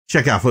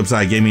Check out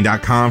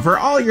FlipsideGaming.com for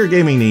all your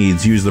gaming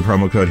needs. Use the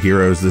promo code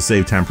HEROES to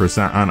save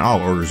 10% on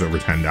all orders over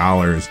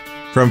 $10.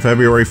 From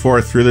February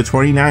 4th through the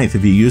 29th,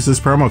 if you use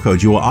this promo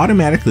code, you will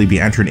automatically be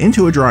entered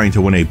into a drawing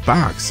to win a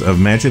box of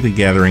Magic the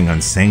Gathering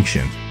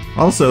Unsanctioned.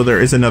 Also,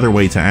 there is another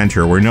way to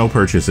enter where no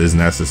purchase is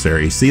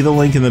necessary. See the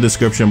link in the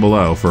description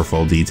below for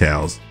full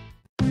details.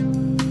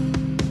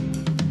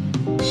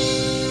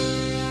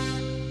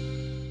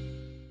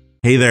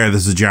 Hey there,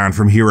 this is John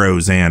from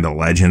Heroes and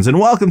Legends, and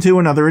welcome to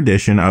another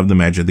edition of the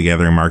Magic the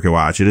Gathering Market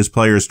Watch. It is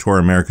Players Tour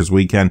America's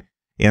weekend,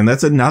 and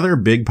that's another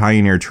big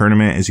Pioneer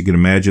tournament. As you can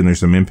imagine, there's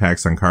some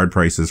impacts on card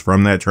prices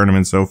from that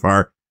tournament so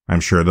far. I'm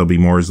sure there'll be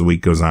more as the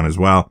week goes on as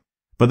well.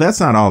 But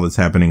that's not all that's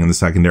happening in the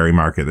secondary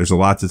market. There's a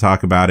lot to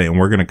talk about it, and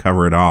we're going to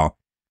cover it all.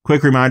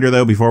 Quick reminder,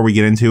 though, before we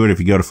get into it, if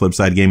you go to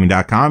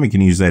FlipsideGaming.com, you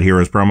can use that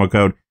Heroes promo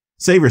code.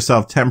 Save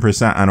yourself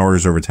 10% on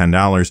orders over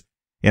 $10.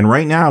 And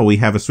right now, we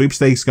have a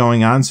sweepstakes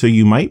going on, so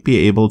you might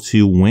be able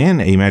to win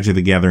a Magic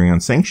the Gathering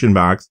Unsanctioned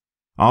box.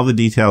 All the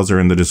details are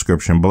in the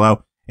description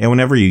below. And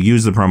whenever you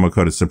use the promo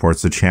code, it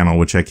supports the channel,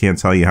 which I can't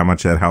tell you how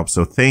much that helps,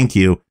 so thank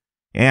you.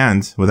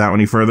 And without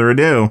any further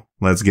ado,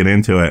 let's get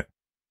into it.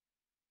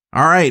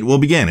 All right, we'll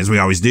begin, as we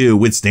always do,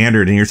 with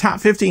Standard and your top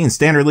 15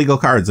 Standard legal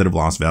cards that have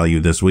lost value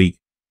this week.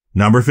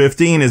 Number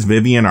 15 is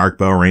Vivien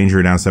Arkbow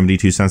Ranger, down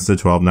 72 cents to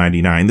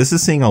 $12.99. This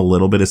is seeing a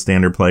little bit of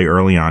Standard play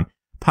early on.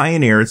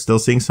 Pioneer, it's still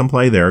seeing some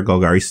play there,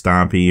 Golgari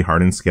Stompy,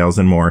 Hardened Scales,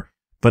 and more.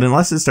 But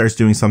unless it starts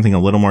doing something a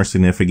little more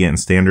significant in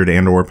Standard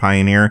and or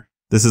Pioneer,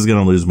 this is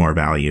going to lose more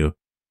value.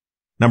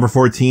 Number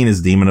 14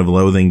 is Demon of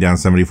Loathing, down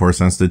 74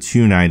 cents to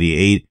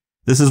 $2.98.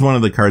 This is one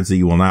of the cards that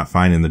you will not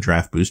find in the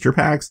draft booster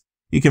packs.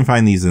 You can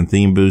find these in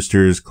theme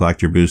boosters,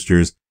 collector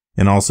boosters,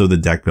 and also the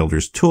deck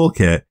builder's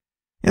toolkit.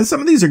 And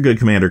some of these are good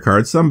commander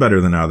cards, some better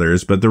than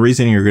others, but the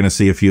reason you're going to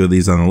see a few of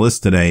these on the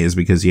list today is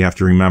because you have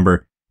to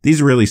remember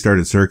these really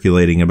started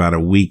circulating about a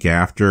week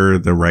after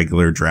the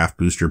regular draft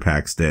booster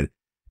packs did.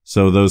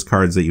 So those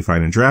cards that you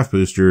find in draft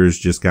boosters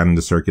just got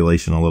into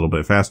circulation a little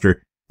bit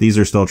faster. These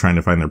are still trying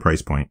to find their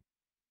price point.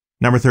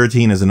 Number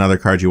 13 is another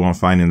card you won't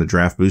find in the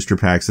draft booster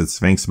packs. It's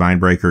Sphinx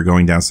Mindbreaker,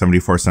 going down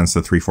 74 cents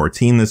to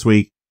 $3.14 this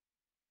week.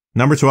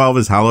 Number 12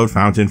 is Hallowed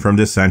Fountain from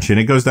Dissension.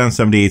 It goes down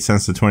 78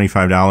 cents to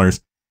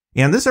 $25.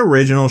 And this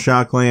original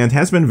Shockland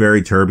has been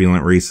very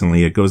turbulent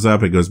recently. It goes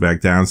up, it goes back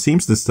down,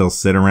 seems to still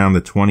sit around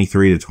the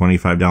 $23 to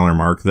 $25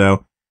 mark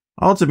though.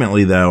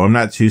 Ultimately though, I'm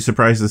not too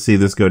surprised to see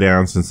this go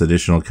down since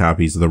additional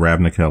copies of the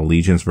Ravnica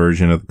Allegiance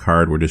version of the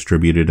card were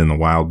distributed in the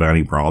Wild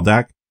Bounty Brawl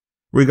deck.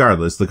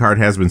 Regardless, the card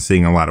has been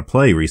seeing a lot of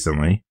play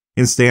recently.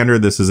 In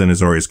Standard, this is in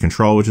Azorius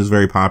Control, which is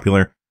very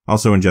popular.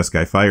 Also in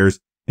Jeskai Fires.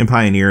 In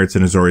Pioneer, it's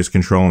in Azorius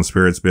Control and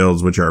Spirits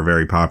builds, which are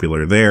very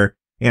popular there.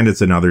 And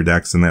it's in other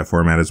decks in that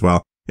format as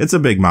well. It's a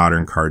big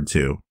modern card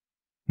too.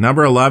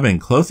 Number 11,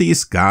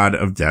 Clothias, God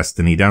of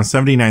Destiny, down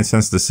 79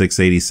 cents to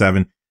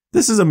 $6.87.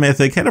 This is a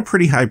mythic, had a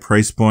pretty high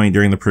price point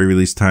during the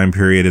pre-release time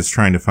period. It's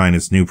trying to find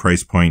its new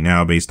price point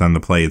now based on the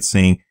play it's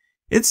seeing.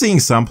 It's seeing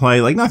some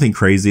play, like nothing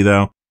crazy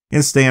though.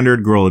 In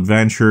Standard, Gruul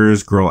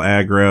Adventures, Gruul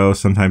Aggro,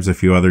 sometimes a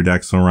few other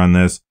decks will run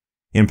this.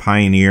 In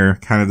Pioneer,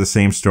 kind of the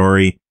same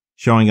story,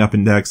 showing up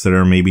in decks that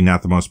are maybe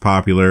not the most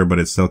popular, but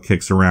it still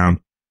kicks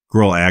around.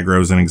 Gruul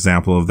Aggro is an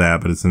example of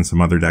that, but it's in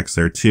some other decks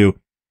there too.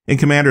 In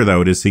Commander,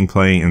 though, it is seeing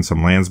play in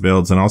some lands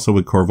builds and also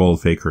with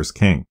Korvold Fakir's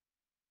King.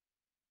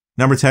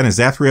 Number 10 is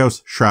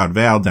Athreos Shroud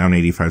Veil, down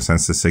 85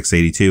 cents to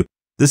 $6.82.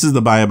 This is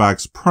the Buy a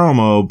Box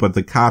promo, but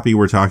the copy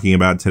we're talking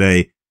about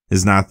today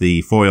is not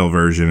the foil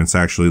version. It's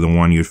actually the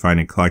one you'd find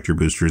in collector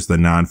boosters, the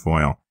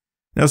non-foil.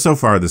 Now, so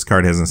far, this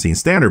card hasn't seen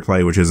Standard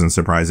play, which isn't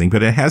surprising,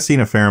 but it has seen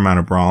a fair amount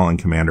of Brawl and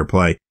Commander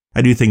play.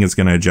 I do think it's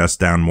going to adjust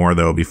down more,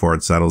 though, before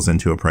it settles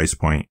into a price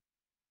point.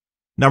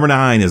 Number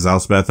 9 is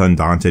Elspeth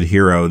Undaunted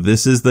Hero.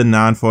 This is the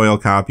non-foil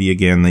copy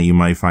again that you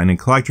might find in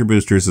collector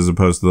boosters as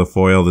opposed to the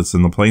foil that's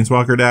in the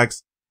Planeswalker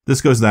decks.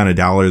 This goes down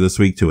 $1 this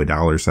week to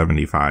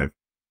 $1.75.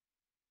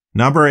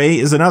 Number 8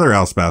 is another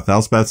Elspeth,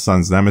 Elspeth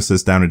Sun's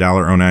Nemesis, down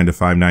 $1.09 to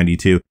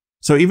 $5.92.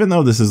 So even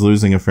though this is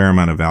losing a fair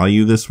amount of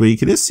value this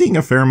week, it is seeing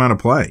a fair amount of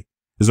play.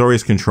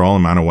 Azorius Control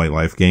and Mono White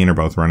Life Gain are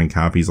both running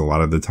copies a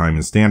lot of the time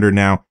in Standard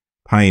now.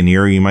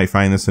 Pioneer, you might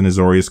find this in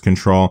Azorius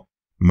Control.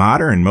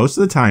 Modern, most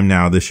of the time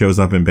now, this shows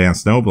up in Bant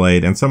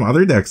Snowblade and some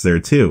other decks there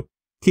too.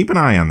 Keep an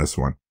eye on this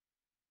one.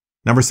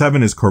 Number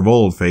 7 is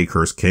Korvold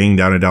Fakir's King,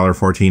 down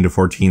 $1.14 to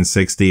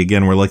 $14.60.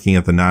 Again, we're looking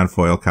at the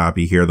non-foil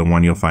copy here, the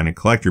one you'll find in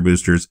collector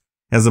boosters,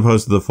 as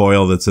opposed to the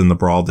foil that's in the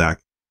Brawl deck.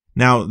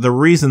 Now, the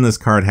reason this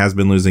card has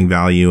been losing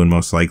value and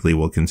most likely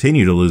will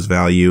continue to lose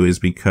value is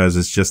because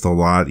it's just a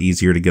lot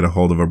easier to get a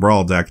hold of a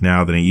Brawl deck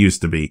now than it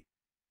used to be.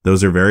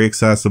 Those are very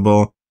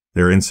accessible.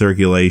 They're in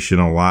circulation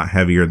a lot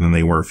heavier than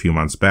they were a few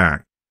months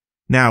back.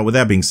 Now, with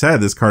that being said,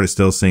 this card is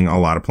still seeing a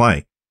lot of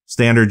play.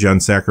 Standard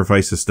Jund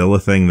Sacrifice is still a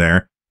thing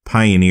there.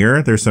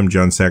 Pioneer, there's some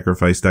Jund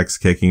Sacrifice decks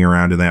kicking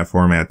around in that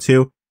format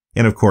too.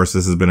 And of course,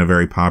 this has been a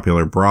very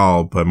popular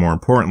Brawl, but more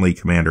importantly,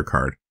 Commander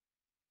card.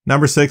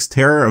 Number 6,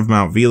 Terror of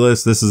Mount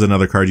Velas. This is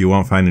another card you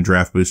won't find in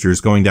draft boosters,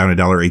 going down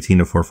 $1.18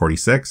 to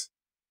 $4.46.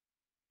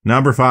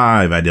 Number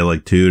 5,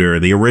 Idyllic Tutor.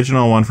 The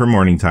original one from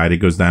Morningtide, it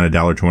goes down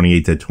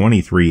 $1.28 to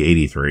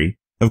 $23.83.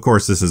 Of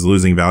course, this is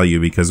losing value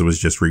because it was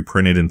just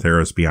reprinted in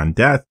Theros Beyond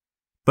Death,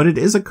 but it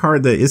is a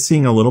card that is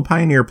seeing a little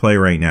Pioneer play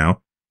right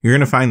now. You're going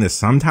to find this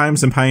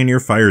sometimes in Pioneer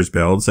Fires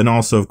builds, and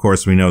also, of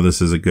course, we know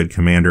this is a good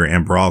Commander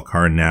and Brawl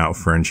card now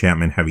for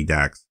enchantment-heavy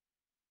decks.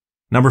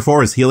 Number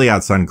 4 is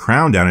Heliod Sun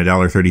Crown, down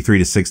 $1.33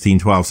 to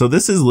 $16.12. So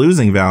this is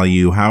losing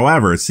value.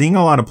 However, seeing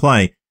a lot of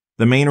play.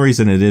 The main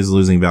reason it is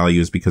losing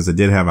value is because it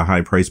did have a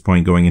high price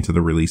point going into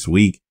the release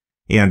week.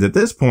 And at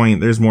this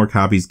point, there's more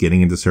copies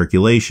getting into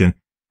circulation,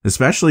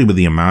 especially with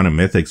the amount of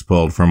mythics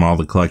pulled from all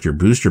the collector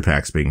booster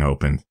packs being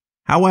opened.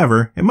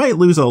 However, it might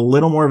lose a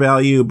little more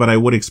value, but I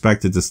would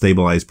expect it to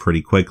stabilize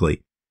pretty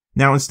quickly.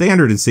 Now in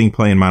Standard, it's seeing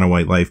play in Mono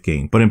White Life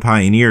Gain, but in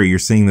Pioneer, you're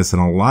seeing this in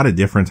a lot of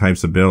different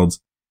types of builds.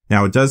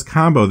 Now it does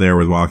combo there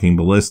with Walking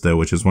Ballista,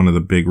 which is one of the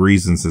big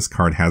reasons this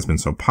card has been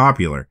so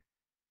popular.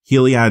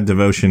 Heliod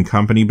Devotion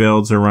Company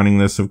builds are running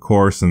this, of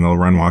course, and they'll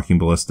run Walking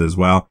Ballista as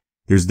well.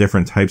 There's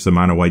different types of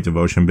Mono White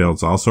Devotion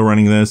builds also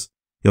running this.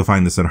 You'll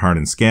find this at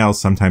Hardened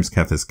Scales, sometimes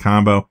Kethis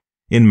Combo.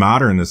 In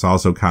Modern, this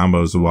also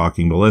combos with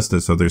Walking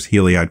Ballista, so there's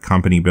Heliod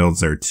Company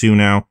builds there too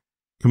now.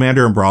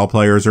 Commander and Brawl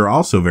players are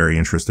also very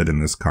interested in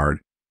this card.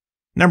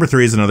 Number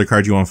 3 is another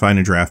card you won't find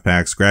in draft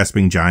packs.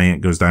 Grasping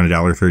Giant goes down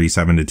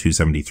 $1.37 to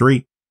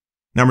 $2.73.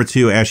 Number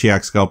 2,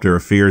 Ashiok Sculptor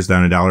of Fears,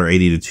 down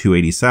 $1.80 to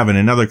 $2.87.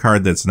 Another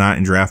card that's not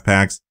in draft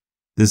packs.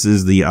 This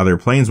is the other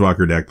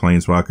Planeswalker deck,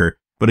 Planeswalker.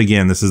 But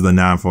again, this is the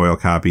non-foil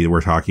copy that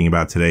we're talking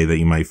about today that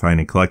you might find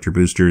in collector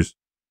boosters.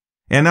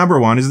 And number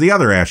 1 is the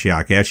other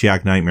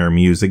Ashiok Nightmare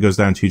Muse. It goes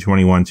down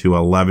 $2.21 to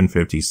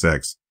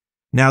 $11.56.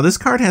 Now, this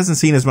card hasn't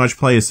seen as much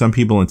play as some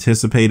people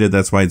anticipated.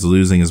 That's why it's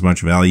losing as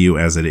much value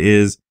as it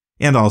is.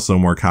 And also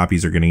more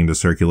copies are getting into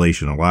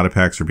circulation. A lot of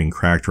packs are being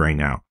cracked right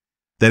now.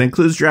 That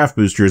includes draft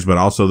boosters, but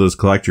also those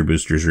collector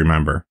boosters,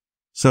 remember.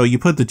 So you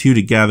put the two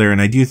together,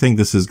 and I do think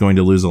this is going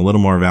to lose a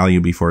little more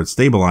value before it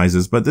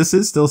stabilizes, but this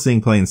is still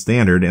seeing play in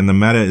Standard, and the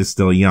meta is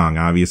still young.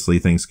 Obviously,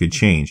 things could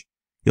change.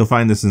 You'll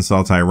find this in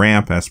Sultai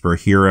Ramp, Esper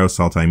Hero,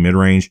 Sultai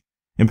Midrange.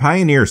 In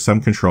Pioneer,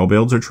 some control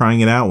builds are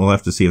trying it out. We'll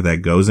have to see if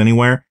that goes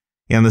anywhere.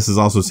 And this is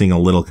also seeing a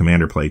little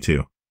Commander play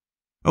too.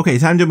 Okay,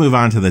 time to move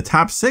on to the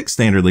top 6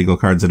 Standard legal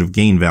cards that have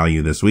gained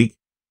value this week.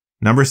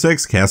 Number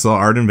 6, Castle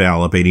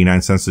Ardenvale, up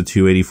 89 cents to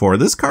 284.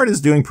 This card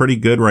is doing pretty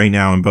good right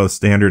now in both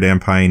Standard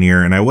and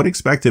Pioneer, and I would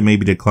expect it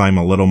maybe to climb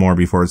a little more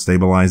before it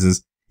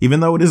stabilizes,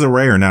 even though it is a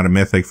rare, not a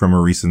mythic from a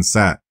recent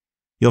set.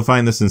 You'll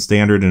find this in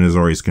Standard and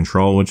Azorius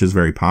Control, which is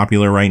very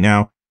popular right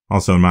now,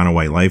 also in Mono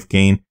White Life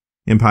Gain.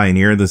 In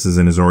Pioneer, this is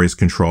in Azorius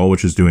Control,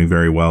 which is doing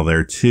very well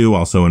there too,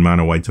 also in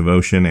Mono White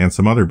Devotion and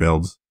some other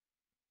builds.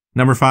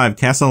 Number 5,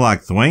 Castle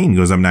Lock Thwain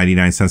goes up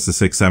 99 cents to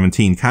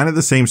 617. Kind of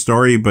the same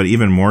story, but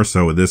even more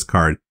so with this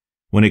card.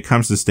 When it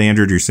comes to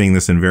Standard, you're seeing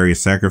this in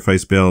various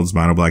sacrifice builds,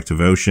 Mono Black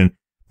Devotion,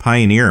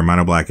 Pioneer,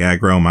 Mono Black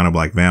Aggro, Mono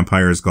Black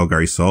Vampires,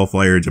 Golgari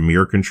Soulflayer,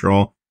 Dimir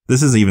Control.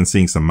 This is even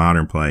seeing some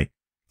Modern play.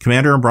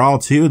 Commander and Brawl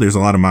too, there's a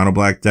lot of Mono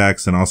Black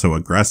decks and also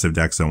aggressive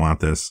decks that want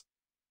this.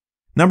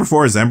 Number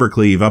 4 is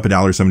Embercleave, up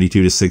 $1.72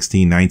 to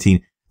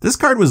 $16.19. This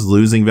card was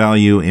losing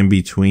value in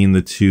between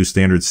the two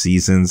Standard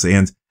seasons,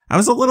 and I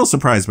was a little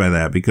surprised by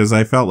that because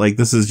I felt like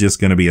this is just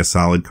going to be a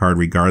solid card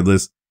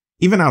regardless.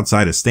 Even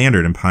outside of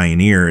Standard and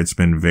Pioneer, it's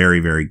been very,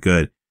 very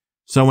good.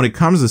 So when it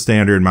comes to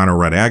Standard, Mono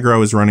Red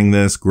Aggro is running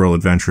this, Gruul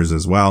Adventures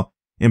as well.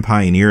 In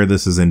Pioneer,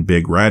 this is in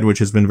Big Red, which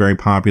has been very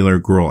popular,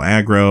 Gruul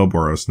Aggro,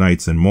 Boros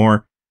Knights, and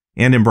more.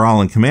 And in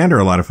Brawl and Commander,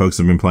 a lot of folks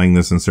have been playing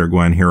this in Sir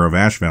Gwen Hero of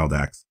Ashvale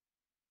decks.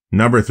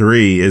 Number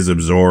 3 is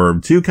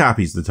Absorb. 2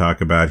 copies to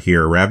talk about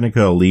here.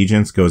 Ravnica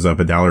Allegiance goes up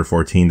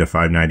 $1.14 to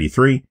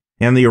 $5.93,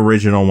 and the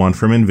original one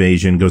from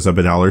Invasion goes up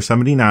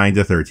 $1.79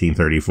 to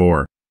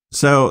 $13.34.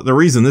 So the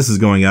reason this is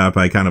going up,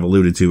 I kind of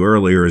alluded to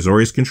earlier, is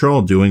Azorius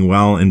Control doing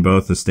well in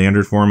both the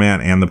Standard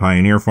format and the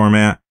Pioneer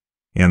format,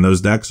 and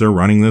those decks are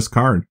running this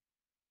card.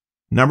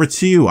 Number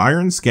 2,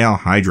 Iron Scale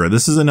Hydra.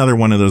 This is another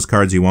one of those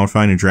cards you won't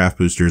find in draft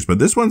boosters, but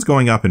this one's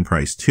going up in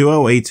price,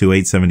 $208 to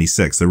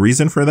 $876. The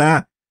reason for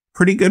that?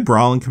 Pretty good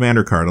Brawl and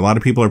Commander card. A lot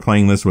of people are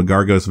playing this with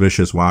Gargos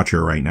Vicious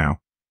Watcher right now.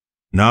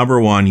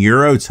 Number 1,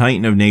 Euro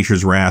Titan of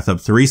Nature's Wrath, up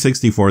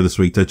 $3.64 this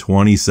week to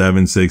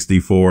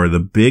 $27.64. The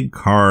big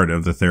card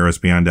of the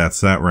Theros Beyond Death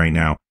set right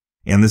now.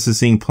 And this is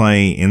seeing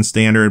play in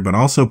Standard, but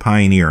also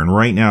Pioneer. And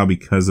right now,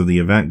 because of the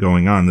event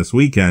going on this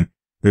weekend,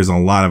 there's a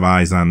lot of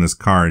eyes on this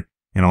card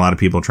and a lot of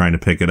people trying to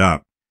pick it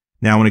up.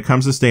 Now, when it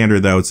comes to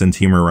Standard, though, it's in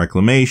Temur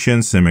Reclamation,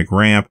 Simic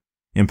Ramp.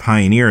 In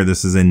Pioneer,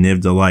 this is in Niv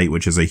Delight,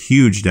 which is a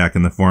huge deck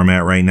in the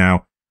format right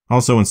now.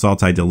 Also in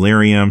Sultai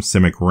Delirium,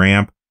 Simic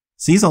Ramp.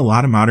 Sees a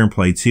lot of Modern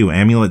play too.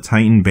 Amulet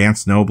Titan, Bant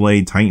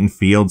Snowblade, Titan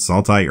Field,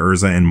 Sultai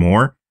Urza, and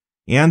more.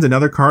 And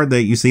another card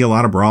that you see a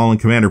lot of Brawl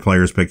and Commander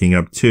players picking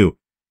up too.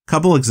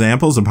 Couple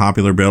examples of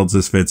popular builds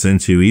this fits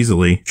into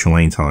easily.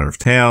 Chalain Teller of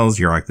Tales,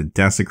 Yarok the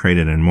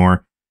Desecrated, and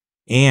more.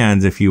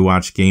 And if you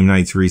watched Game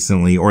Nights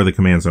recently or the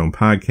Command Zone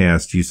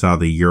podcast, you saw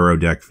the Euro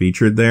deck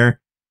featured there.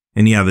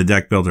 And yeah, the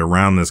deck built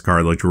around this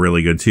card looked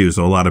really good too,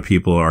 so a lot of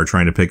people are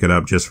trying to pick it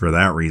up just for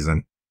that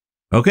reason.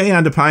 Okay,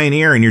 on to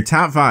Pioneer, and your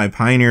top 5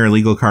 Pioneer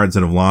illegal cards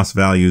that have lost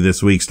value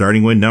this week,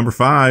 starting with number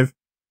 5.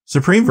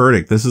 Supreme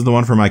Verdict. This is the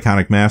one from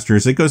Iconic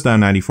Masters. It goes down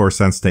 94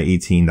 cents to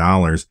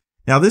 $18.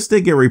 Now, this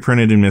did get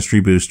reprinted in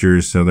mystery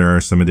boosters, so there are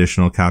some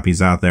additional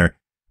copies out there,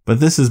 but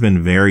this has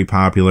been very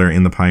popular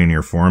in the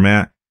Pioneer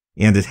format,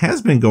 and it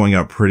has been going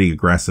up pretty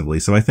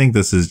aggressively, so I think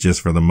this is just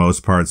for the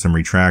most part some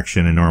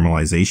retraction and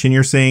normalization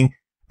you're seeing,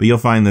 but you'll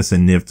find this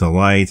in Niv to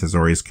Light,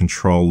 Azorius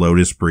Control,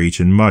 Lotus Breach,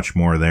 and much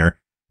more there.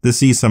 This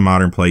sees some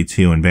modern play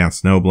too,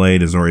 Advanced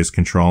Snowblade, Azorius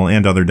Control,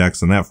 and other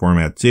decks in that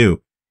format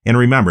too. And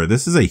remember,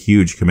 this is a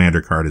huge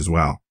commander card as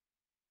well.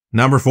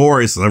 Number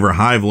 4 is Sliver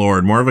Hive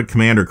Lord, more of a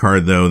commander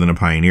card though than a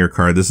Pioneer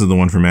card. This is the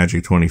one from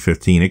Magic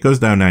 2015. It goes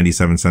down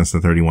 97 cents to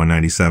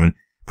 $31.97.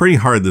 Pretty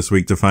hard this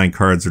week to find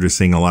cards that are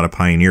seeing a lot of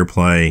Pioneer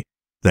play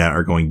that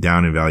are going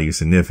down in value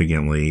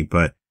significantly,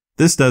 but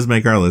this does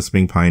make our list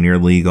being Pioneer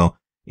legal.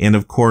 And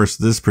of course,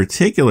 this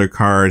particular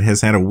card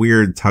has had a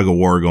weird tug of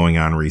war going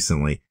on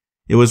recently.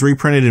 It was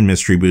reprinted in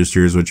mystery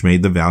boosters, which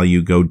made the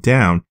value go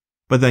down,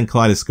 but then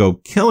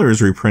Kaleidoscope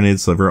Killers reprinted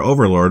Sliver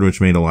Overlord,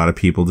 which made a lot of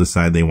people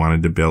decide they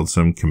wanted to build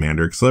some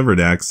Commander Sliver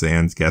decks,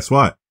 and guess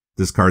what?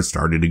 This card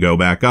started to go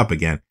back up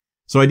again.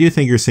 So I do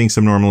think you're seeing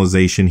some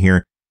normalization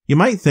here. You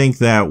might think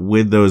that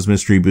with those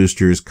mystery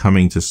boosters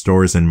coming to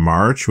stores in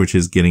March, which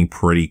is getting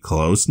pretty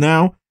close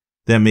now,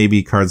 that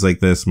maybe cards like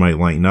this might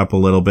lighten up a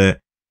little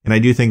bit. And I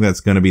do think that's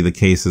going to be the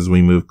case as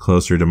we move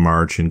closer to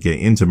March and get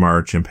into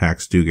March and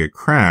packs do get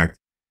cracked.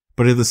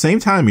 But at the same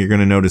time, you're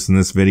going to notice in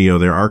this video,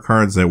 there are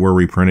cards that were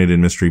reprinted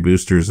in mystery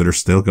boosters that are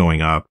still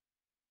going up.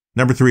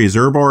 Number 3 is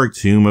Urborg,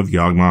 Tomb of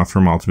Yawgmoth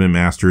from Ultimate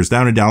Masters,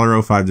 down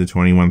 $1.05 to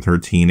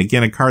 $21.13.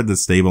 Again, a card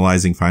that's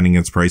stabilizing, finding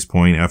its price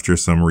point after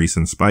some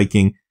recent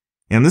spiking.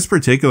 And this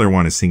particular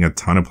one is seeing a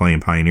ton of play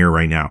in Pioneer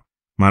right now.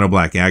 Mono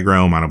Black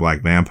Aggro, Mono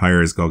Black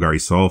Vampires, Golgari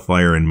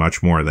Soulflare, and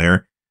much more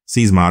there.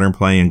 Sees modern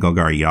play in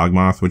Golgari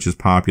Yawgmoth, which is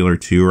popular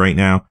too right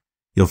now.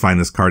 You'll find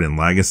this card in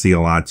Legacy a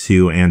lot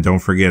too, and don't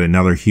forget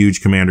another huge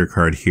commander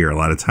card here. A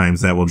lot of times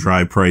that will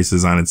drive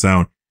prices on its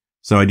own,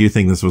 so I do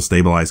think this will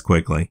stabilize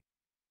quickly.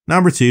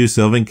 Number 2,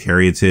 Sylvan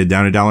Caryatid,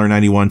 down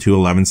 $1.91 to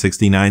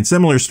 $11.69.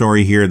 Similar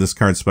story here. This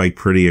card spiked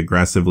pretty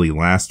aggressively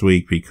last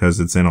week because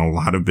it's in a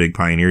lot of big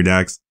Pioneer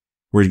decks.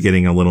 We're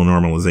getting a little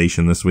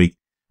normalization this week.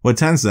 What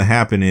tends to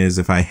happen is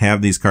if I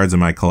have these cards in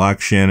my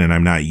collection and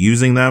I'm not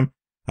using them,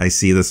 I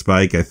see the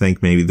spike. I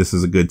think maybe this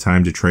is a good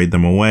time to trade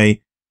them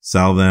away,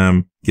 sell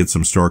them, get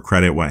some store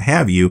credit, what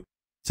have you,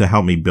 to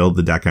help me build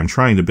the deck I'm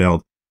trying to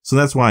build. So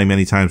that's why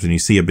many times when you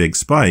see a big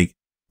spike,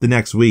 the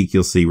next week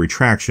you'll see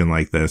retraction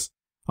like this.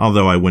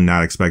 Although I would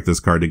not expect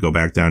this card to go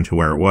back down to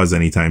where it was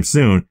anytime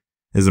soon.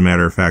 As a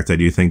matter of fact, I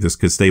do think this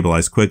could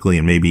stabilize quickly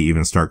and maybe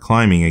even start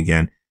climbing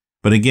again.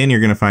 But again, you're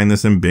going to find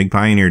this in big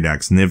Pioneer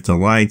decks, Niv to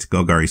Light,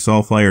 Golgari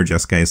Soulflare,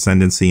 Jeskai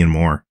Ascendancy, and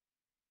more.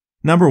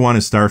 Number 1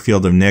 is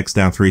Starfield of Nyx,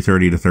 down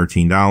 $3.30 to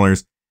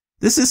 $13.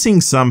 This is seeing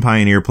some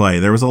Pioneer play.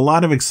 There was a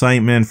lot of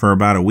excitement for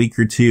about a week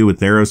or two with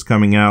Theros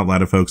coming out. A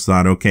lot of folks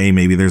thought, okay,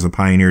 maybe there's a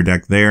Pioneer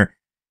deck there.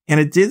 And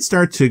it did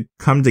start to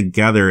come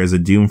together as a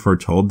Doom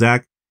Foretold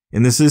deck.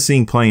 And this is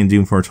seeing play in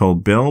Doom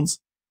Foretold builds.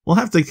 We'll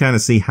have to kind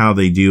of see how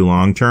they do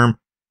long term.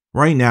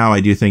 Right now, I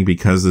do think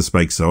because this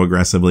spikes so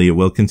aggressively, it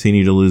will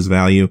continue to lose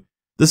value.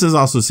 This is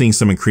also seeing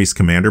some increased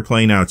commander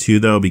play now too,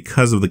 though,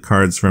 because of the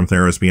cards from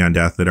Theros Beyond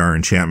Death that are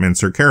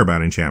enchantments or care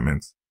about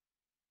enchantments.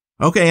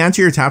 Okay, on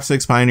to your top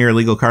 6 Pioneer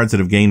illegal cards that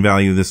have gained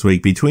value this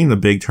week. Between the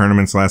big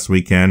tournaments last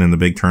weekend and the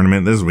big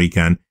tournament this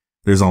weekend,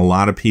 there's a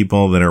lot of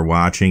people that are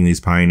watching these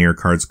Pioneer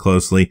cards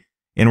closely,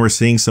 and we're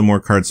seeing some more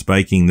cards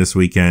spiking this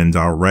weekend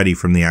already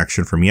from the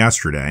action from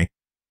yesterday.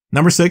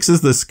 Number 6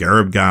 is the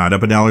Scarab God, up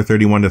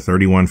 $1.31 to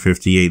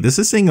 $31.58. This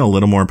is seeing a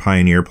little more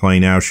Pioneer play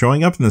now,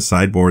 showing up in the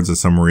sideboards of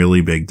some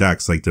really big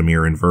decks like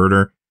Dimir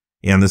Inverter,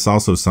 and this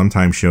also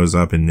sometimes shows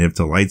up in Niv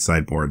to Light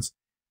sideboards.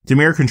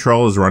 Dimir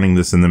Control is running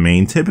this in the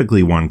main,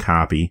 typically 1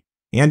 copy,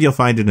 and you'll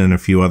find it in a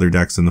few other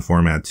decks in the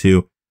format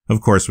too.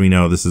 Of course, we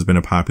know this has been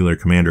a popular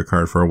commander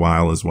card for a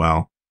while as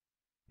well.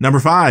 Number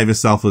 5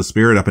 is Selfless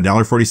Spirit, up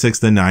 $1.46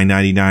 to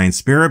 $9.99.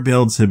 Spirit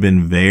builds have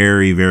been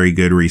very, very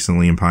good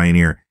recently in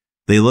Pioneer.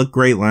 They looked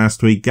great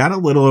last week, got a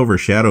little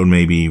overshadowed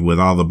maybe with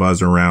all the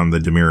buzz around the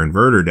Dimir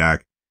Inverter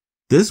deck.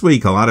 This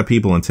week, a lot of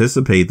people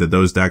anticipate that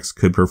those decks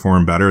could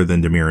perform better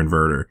than Dimir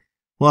Inverter.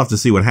 We'll have to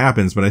see what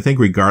happens, but I think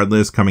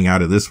regardless, coming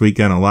out of this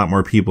weekend, a lot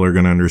more people are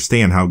going to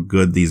understand how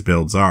good these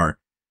builds are.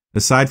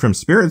 Aside from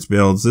Spirit's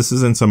builds, this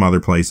is in some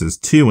other places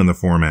too in the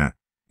format.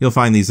 You'll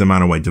find these in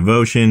Mono White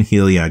Devotion,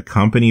 Heliod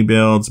Company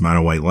builds,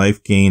 Mono White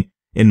Life Gain.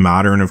 In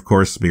Modern, of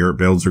course, Spirit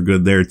builds are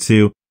good there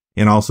too.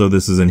 And also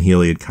this is in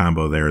Heliod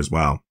Combo there as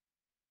well.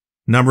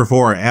 Number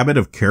 4, Abbot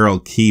of Carroll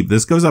Keep.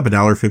 This goes up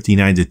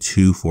 $1.59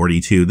 to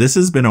 $2.42. This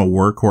has been a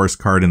workhorse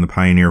card in the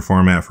Pioneer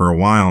format for a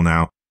while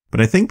now,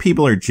 but I think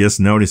people are just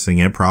noticing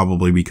it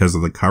probably because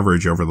of the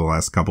coverage over the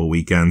last couple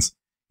weekends.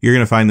 You're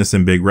going to find this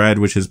in Big Red,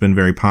 which has been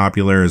very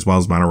popular, as well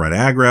as Mono Red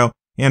Aggro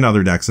and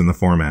other decks in the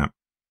format.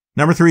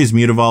 Number 3 is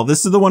Mutavault.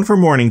 This is the one for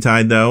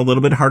Morningtide though, a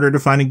little bit harder to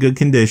find in good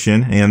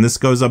condition, and this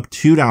goes up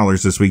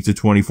 $2 this week to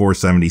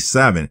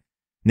 $24.77.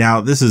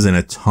 Now, this is in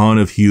a ton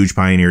of huge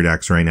Pioneer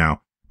decks right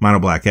now. Mono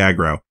Black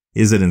Aggro,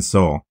 Izzet and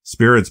Soul,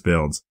 Spirits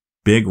builds,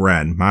 Big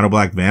Red, Mono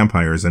Black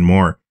Vampires, and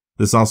more.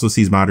 This also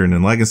sees Modern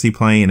and Legacy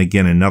play, and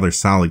again, another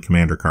solid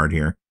commander card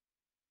here.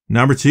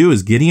 Number 2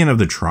 is Gideon of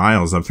the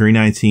Trials, up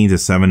 319 to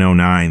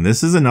 709.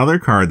 This is another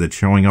card that's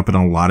showing up in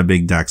a lot of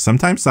big decks,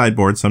 sometimes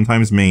sideboard,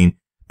 sometimes main,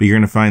 but you're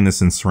going to find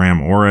this in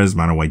SRAM Auras,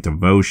 Mono White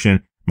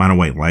Devotion, Mono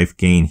White Life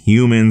Gain,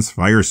 Humans,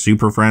 Fire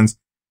Super Friends.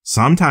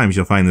 Sometimes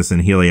you'll find this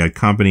in Heliod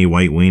Company,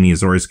 White Weenie,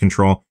 Azorius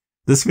Control.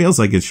 This feels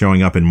like it's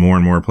showing up in more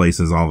and more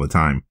places all the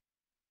time.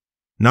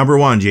 Number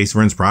 1, Jace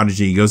Vryn's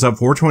Prodigy, goes up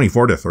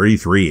 424 to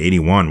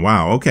 3381.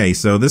 Wow, okay,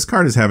 so this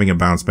card is having a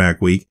bounce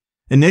back week.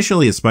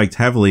 Initially, it spiked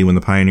heavily when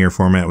the Pioneer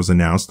format was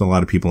announced. A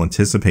lot of people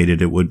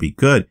anticipated it would be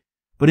good,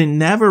 but it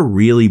never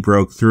really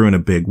broke through in a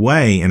big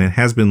way, and it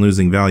has been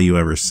losing value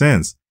ever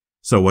since.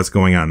 So what's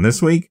going on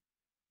this week?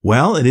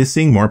 Well, it is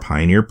seeing more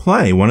Pioneer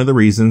play. One of the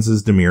reasons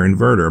is Dimir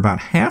Inverter. About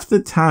half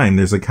the time,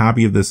 there's a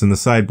copy of this in the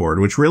sideboard,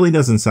 which really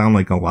doesn't sound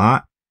like a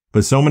lot,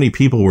 but so many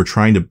people were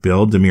trying to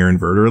build Dimir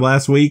Inverter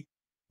last week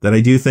that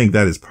I do think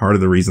that is part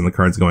of the reason the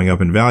card's going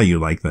up in value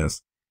like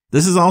this.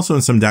 This is also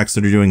in some decks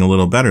that are doing a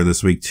little better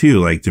this week too,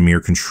 like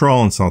Dimir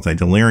Control and Sultai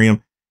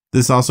Delirium.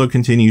 This also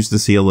continues to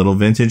see a little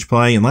vintage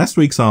play, and last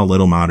week saw a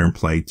little modern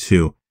play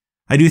too.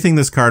 I do think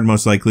this card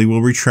most likely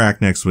will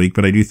retract next week,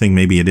 but I do think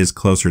maybe it is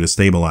closer to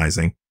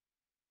stabilizing.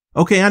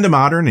 Okay, on to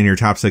Modern and your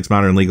top 6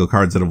 Modern legal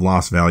cards that have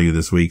lost value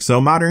this week.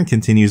 So Modern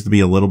continues to be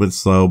a little bit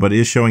slow, but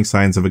is showing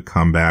signs of a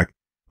comeback.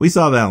 We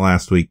saw that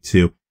last week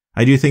too.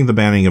 I do think the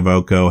banning of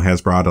Oko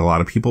has brought a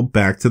lot of people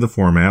back to the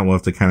format. We'll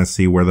have to kind of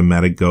see where the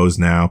meta goes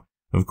now,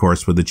 of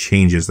course, with the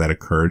changes that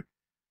occurred.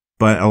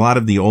 But a lot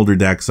of the older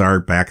decks are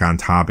back on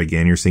top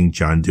again. You're seeing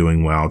Jund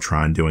doing well,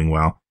 Tron doing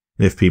well.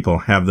 If people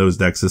have those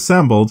decks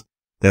assembled,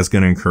 that's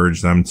going to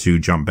encourage them to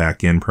jump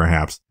back in,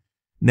 perhaps.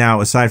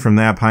 Now, aside from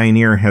that,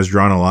 Pioneer has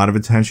drawn a lot of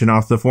attention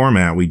off the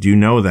format. We do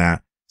know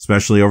that,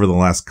 especially over the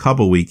last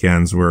couple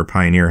weekends where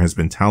Pioneer has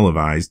been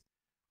televised.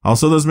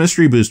 Also, those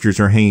mystery boosters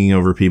are hanging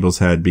over people's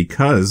head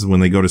because when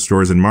they go to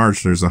stores in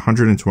March, there's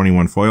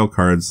 121 foil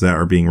cards that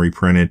are being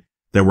reprinted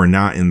that were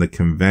not in the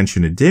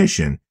convention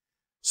edition.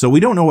 So we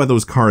don't know what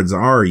those cards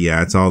are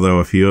yet, although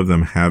a few of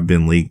them have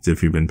been leaked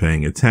if you've been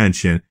paying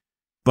attention.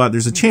 But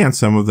there's a chance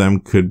some of them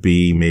could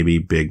be maybe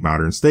big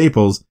Modern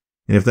staples.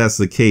 And if that's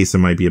the case, it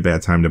might be a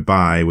bad time to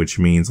buy, which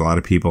means a lot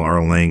of people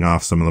are laying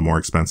off some of the more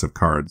expensive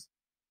cards.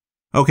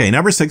 Okay,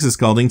 number 6 is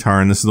Scalding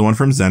Tarn. This is the one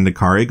from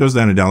Zendikar. It goes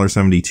down to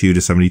 $1.72 to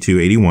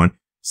 $72.81.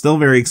 Still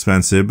very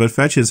expensive, but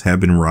fetches have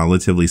been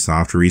relatively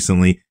soft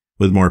recently,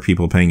 with more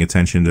people paying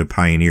attention to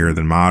Pioneer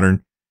than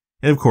Modern.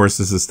 And of course,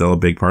 this is still a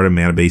big part of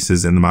mana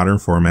bases in the Modern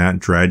format.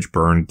 Dredge,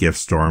 Burn,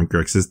 Giftstorm,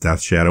 Grixis,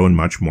 Death Shadow, and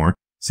much more.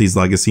 Sees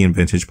Legacy and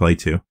Vintage play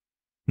too.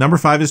 Number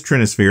 5 is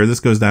Trinisphere. This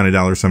goes down to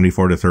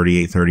 $1.74 to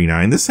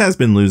 $38.39. This has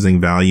been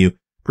losing value.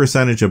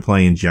 Percentage of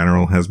play in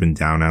general has been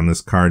down on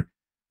this card.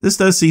 This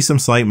does see some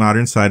slight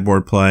Modern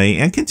sideboard play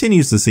and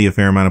continues to see a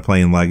fair amount of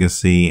play in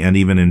Legacy and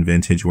even in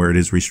Vintage where it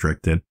is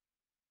restricted.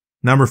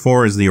 Number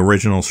 4 is the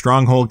original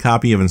Stronghold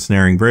copy of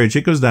Ensnaring Bridge.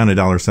 It goes down to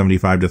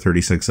 $1.75 to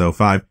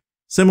 $36.05.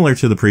 Similar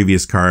to the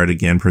previous card,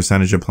 again,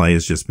 percentage of play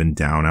has just been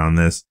down on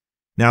this.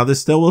 Now,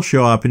 this still will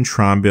show up in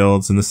Tron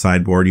builds, and the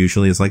sideboard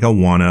usually is like a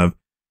one of.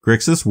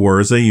 Grixis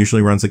Warza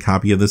usually runs a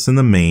copy of this in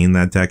the main.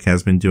 That deck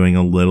has been doing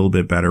a little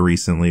bit better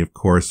recently, of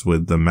course,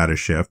 with the meta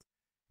shift.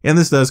 And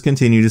this does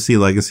continue to see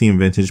Legacy and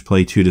Vintage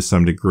play too to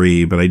some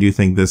degree, but I do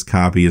think this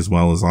copy, as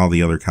well as all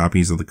the other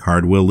copies of the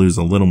card, will lose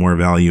a little more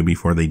value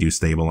before they do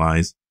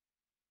stabilize.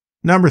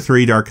 Number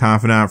 3, Dark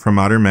Confidant from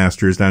Modern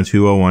Masters, down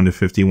 201 to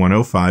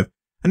 51.05.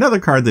 Another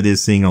card that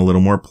is seeing a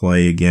little more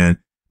play again,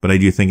 but I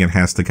do think it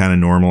has to kind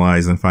of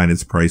normalize and find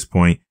its price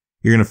point.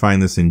 You're going to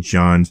find this in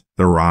Jund,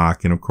 The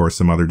Rock, and of course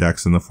some other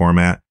decks in the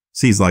format.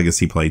 Sees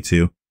Legacy play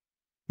too.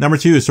 Number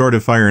 2 is Sword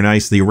of Fire and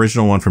Ice, the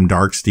original one from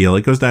Darksteel.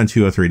 It goes down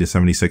 203 to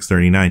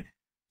 76.39.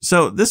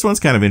 So this one's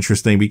kind of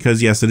interesting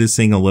because yes, it is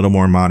seeing a little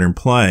more modern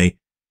play,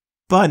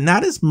 but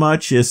not as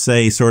much as,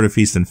 say, Sword of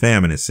Feast and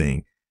Famine is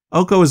seeing.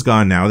 Oko is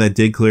gone now. That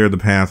did clear the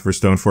path for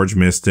Stoneforge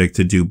Mystic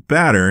to do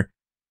better,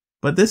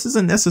 but this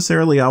isn't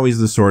necessarily always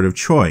the sword of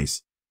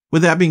choice.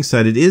 With that being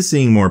said, it is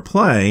seeing more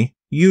play.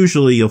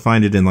 Usually you'll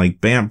find it in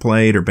like Bant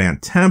Blade or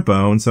Bant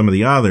Tempo and some of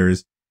the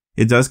others.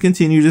 It does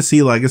continue to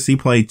see Legacy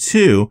play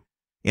too,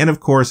 and of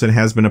course it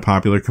has been a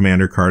popular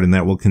commander card and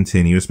that will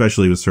continue,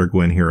 especially with Sir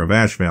Gwyn, Hero of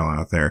Ashvale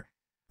out there.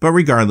 But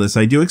regardless,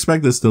 I do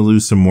expect this to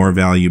lose some more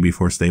value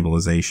before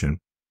stabilization.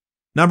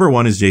 Number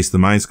 1 is Jace the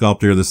Mind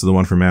Sculptor. This is the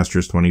one from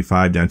Masters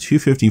 25, down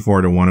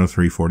 254 to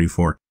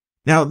 103.44.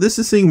 Now, this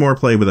is seeing more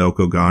play with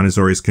Oko gone.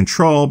 Azorius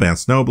Control, Bant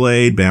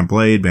Snowblade, Bant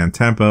Blade, Bant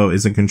Tempo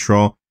is in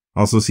control.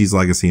 Also sees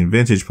Legacy and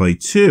Vintage play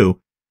too.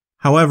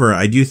 However,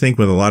 I do think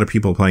with a lot of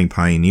people playing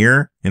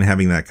Pioneer and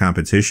having that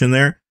competition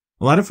there,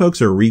 a lot of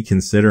folks are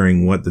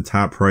reconsidering what the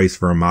top price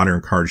for a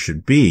modern card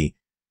should be.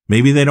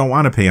 Maybe they don't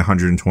want to pay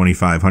 $125,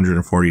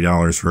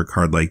 $140 for a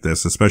card like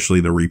this, especially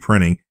the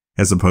reprinting,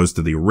 as opposed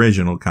to the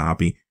original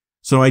copy.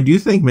 So I do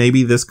think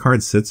maybe this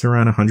card sits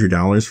around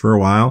 $100 for a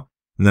while.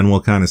 and then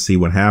we'll kind of see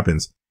what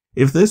happens.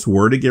 If this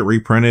were to get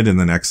reprinted in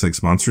the next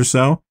 6 months or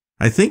so,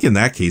 I think in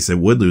that case it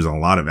would lose a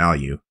lot of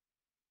value.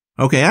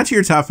 Okay, on to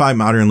your top 5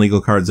 modern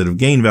legal cards that have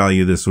gained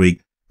value this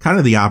week. Kind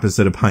of the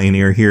opposite of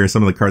Pioneer here.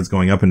 Some of the cards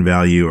going up in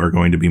value are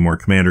going to be more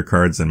Commander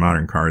cards than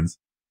modern cards.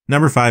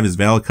 Number 5 is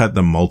Valakut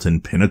the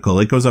Molten Pinnacle.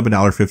 It goes up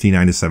 $1.59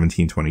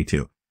 to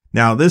 $17.22.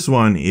 Now, this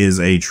one is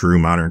a true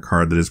modern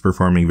card that is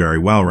performing very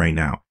well right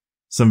now.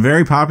 Some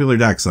very popular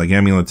decks like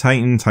Amulet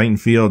Titan, Titan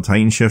Field,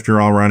 Titan Shifter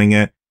all running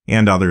it,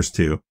 and others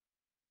too.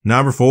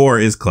 Number 4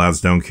 is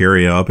Cloudstone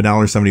Curio, up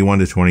 $1.71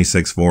 to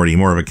 $26.40.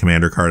 More of a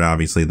Commander card,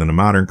 obviously, than a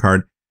modern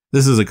card.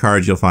 This is a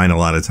card you'll find a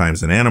lot of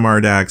times in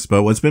Animar decks,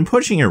 but what's been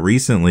pushing it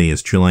recently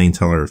is Chilean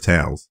Teller of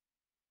Tales.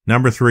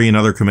 Number 3,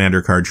 another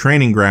Commander card,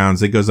 Training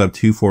Grounds. It goes up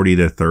 $2.40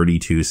 to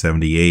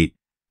 $32.78.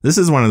 This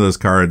is one of those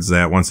cards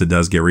that once it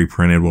does get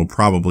reprinted will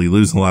probably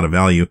lose a lot of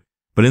value,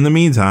 but in the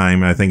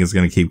meantime, I think it's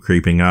going to keep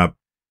creeping up.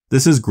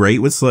 This is great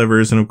with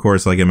slivers, and of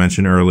course, like I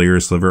mentioned earlier,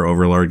 Sliver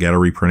Overlord, Gato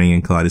reprinting,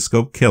 and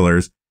Kaleidoscope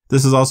Killers.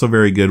 This is also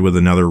very good with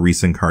another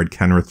recent card,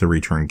 Kenrith the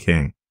Return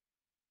King.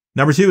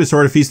 Number 2 is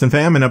Sword of Feast and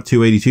Famine, up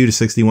 $2.82 to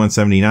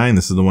 $61.79.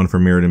 This is the one for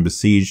Mirrodin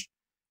Besieged.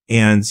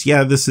 And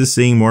yeah, this is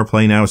seeing more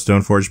play now with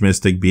Stoneforge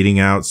Mystic beating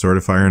out Sword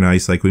of Fire and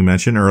Ice like we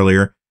mentioned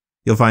earlier.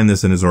 You'll find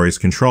this in Azorius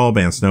Control,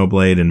 Banned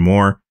Snowblade, and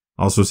more.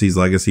 Also sees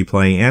Legacy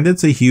play, and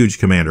it's a huge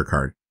Commander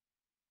card.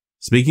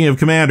 Speaking of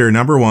Commander,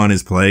 number 1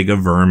 is Plague of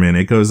Vermin.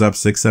 It goes up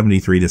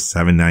 $6.73 to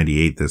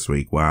 $7.98 this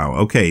week. Wow.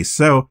 Okay,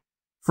 so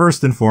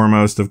first and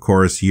foremost, of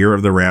course, Year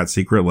of the Rat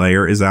Secret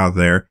Lair is out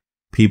there.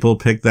 People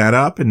picked that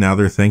up, and now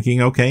they're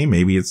thinking, okay,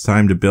 maybe it's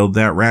time to build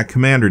that Rat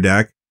Commander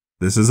deck.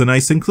 This is a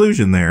nice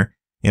inclusion there,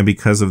 and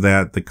because of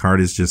that, the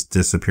card is just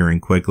disappearing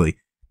quickly.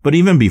 But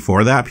even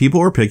before that, people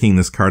were picking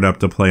this card up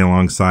to play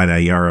alongside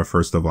Ayara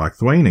First of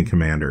Locthwain in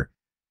Commander.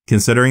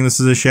 Considering this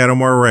is a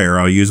Shadowmoor rare,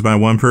 I'll use my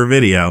one per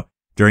video.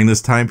 During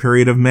this time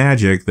period of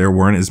Magic, there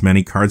weren't as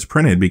many cards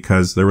printed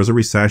because there was a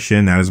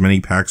recession, not as many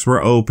packs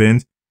were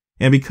opened,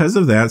 and because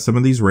of that, some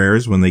of these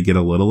rares, when they get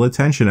a little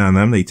attention on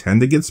them, they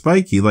tend to get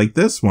spiky like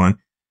this one.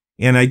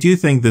 And I do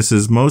think this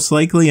is most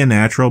likely a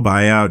natural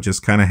buyout,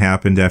 just kind of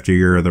happened after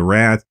Year of the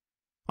Rat.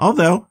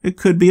 Although, it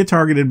could be a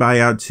targeted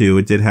buyout too,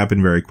 it did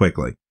happen very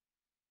quickly.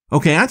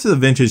 Okay, on to the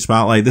Vintage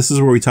Spotlight. This is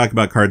where we talk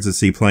about cards that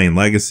see play in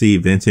Legacy,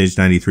 Vintage,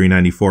 93,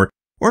 94,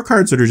 or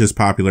cards that are just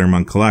popular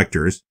among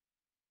collectors.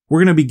 We're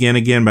going to begin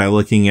again by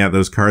looking at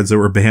those cards that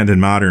were banned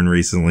in Modern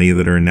recently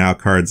that are now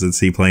cards that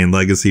see play in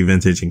Legacy,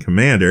 Vintage, and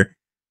Commander.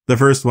 The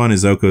first one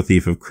is Oko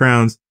Thief of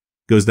Crowns,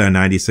 goes down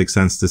 96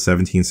 cents to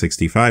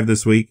 $17.65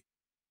 this week.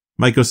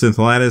 Mycosynth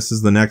Lattice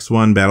is the next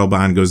one. Battle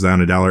Bond goes down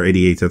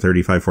 $1.88 to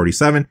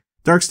 $35.47.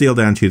 Darksteel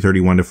down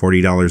 $2.31 to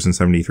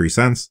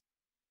 $40.73.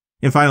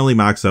 And finally,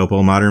 Mox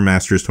Opal, Modern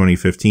Masters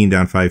 2015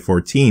 down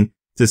 $5.14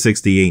 to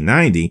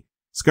 $68.90.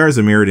 Scars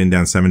of Mirrodin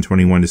down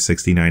 $7.21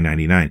 to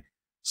 $69.99.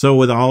 So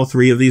with all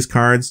three of these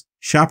cards,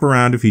 shop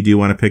around if you do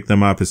want to pick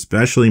them up,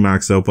 especially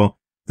Mox Opal.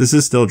 This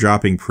is still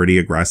dropping pretty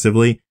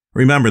aggressively.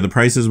 Remember, the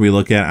prices we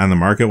look at on the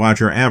Market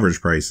Watch are average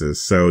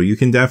prices, so you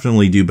can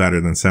definitely do better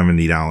than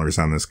 $70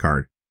 on this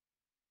card.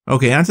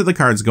 Okay, onto the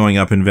cards going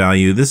up in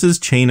value. This is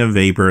Chain of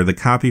Vapor, the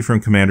copy from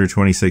Commander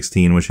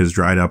 2016, which has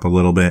dried up a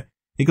little bit.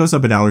 It goes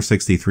up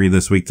 $1.63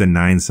 this week to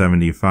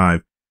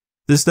 $9.75.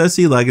 This does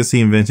see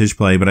Legacy and Vintage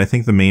play, but I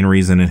think the main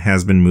reason it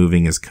has been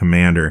moving is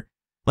Commander.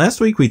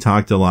 Last week we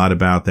talked a lot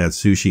about that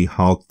Sushi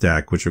Hulk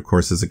deck, which of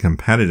course is a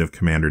competitive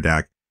Commander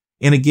deck.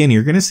 And again,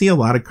 you're going to see a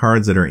lot of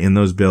cards that are in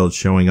those builds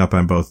showing up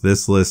on both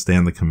this list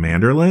and the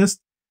Commander list.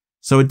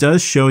 So it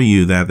does show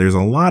you that there's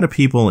a lot of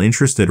people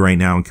interested right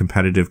now in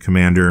competitive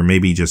Commander,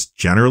 maybe just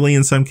generally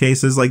in some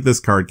cases, like this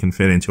card can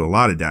fit into a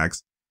lot of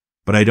decks.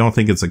 But I don't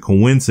think it's a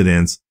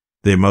coincidence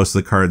that most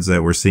of the cards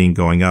that we're seeing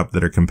going up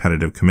that are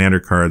competitive Commander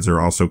cards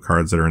are also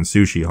cards that are in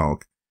Sushi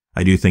Hulk.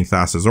 I do think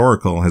Thassa's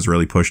Oracle has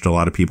really pushed a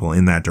lot of people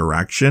in that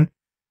direction.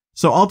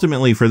 So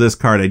ultimately for this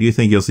card, I do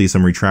think you'll see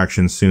some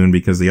retraction soon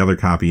because the other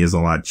copy is a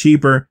lot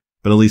cheaper,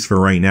 but at least for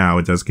right now,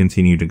 it does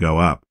continue to go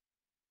up.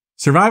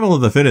 Survival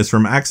of the Fittest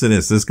from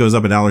Exodus. This goes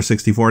up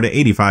 $1.64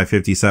 to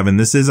 $85.57.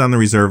 This is on the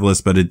reserve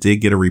list, but it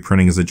did get a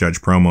reprinting as a Judge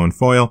promo and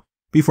foil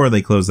before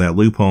they closed that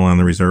loophole on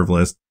the reserve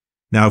list.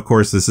 Now, of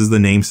course, this is the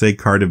namesake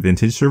card of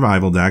vintage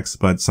survival decks,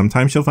 but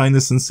sometimes you'll find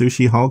this in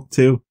Sushi Hulk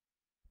too.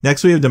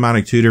 Next, we have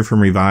Demonic Tutor from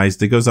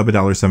Revised. It goes up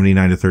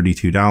 $1.79 to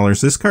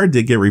 $32. This card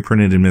did get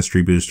reprinted in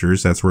Mystery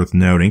Boosters. That's worth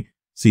noting.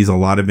 Sees a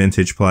lot of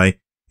vintage play.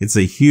 It's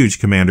a huge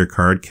Commander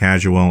card,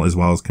 casual as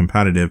well as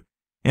competitive.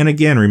 And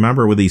again,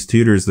 remember with these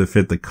tutors that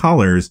fit the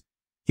colors,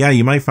 yeah,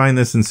 you might find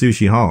this in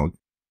Sushi Hulk.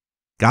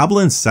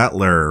 Goblin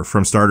Settler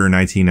from Starter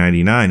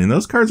 1999. And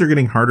those cards are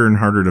getting harder and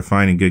harder to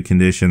find in good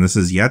condition. This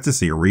is yet to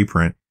see a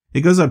reprint.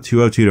 It goes up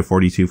 $2.02 to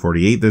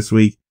 $42.48 this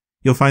week.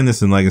 You'll find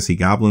this in Legacy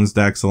Goblins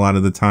decks a lot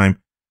of the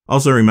time.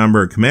 Also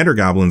remember, Commander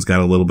Goblins got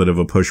a little bit of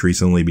a push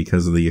recently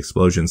because of the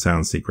Explosion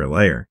Sound Secret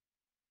Lair.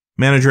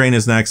 Mana Drain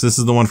is next. This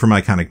is the one from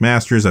Iconic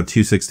Masters, up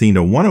 $2.16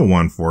 to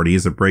 $101.40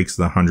 as it breaks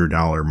the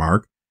 $100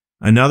 mark.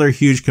 Another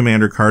huge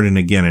Commander card, and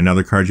again,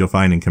 another card you'll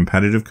find in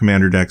competitive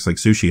Commander decks like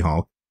Sushi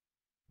Hulk.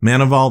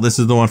 Manivault, this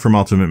is the one from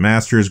Ultimate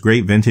Masters.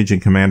 Great vintage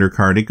and commander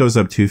card. It goes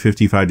up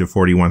 255 to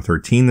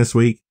 4113 this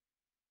week.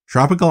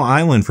 Tropical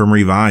Island from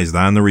Revised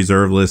on the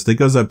reserve list. It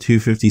goes up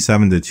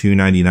 257 to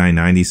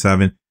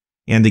 299.97.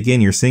 And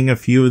again, you're seeing a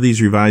few of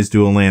these revised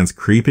dual lands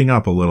creeping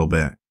up a little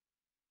bit.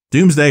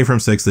 Doomsday from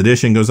 6th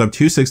edition goes up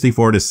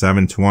 264 to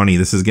 720.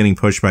 This is getting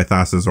pushed by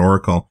Thassa's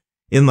Oracle.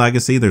 In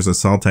Legacy, there's a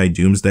Sultai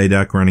Doomsday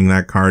deck running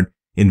that card.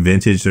 In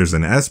Vintage, there's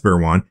an Esper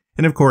one.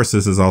 And of course,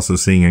 this is also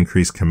seeing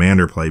increased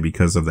commander play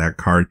because of that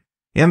card.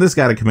 And this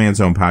got a Command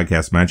Zone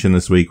podcast mention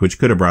this week, which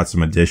could have brought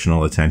some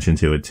additional attention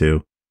to it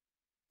too.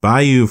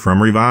 Bayou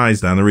from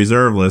Revised on the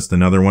reserve list,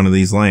 another one of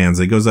these lands.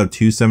 It goes up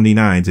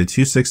 279 to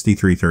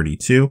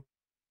 263.32.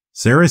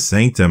 Sarah's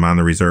Sanctum on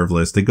the reserve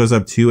list. It goes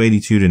up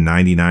 282 to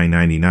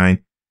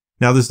 99.99.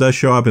 Now, this does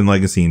show up in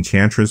Legacy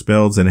Enchantress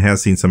builds, and it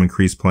has seen some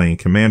increased play in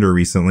Commander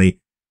recently,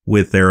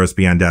 with Theros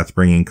Beyond Death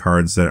bringing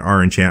cards that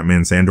are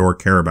enchantments and or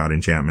care about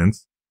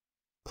enchantments.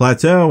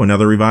 Plateau,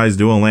 another revised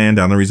dual land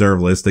on the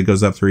reserve list. It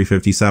goes up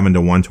 357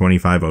 to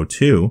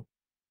 125.02.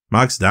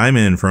 Mox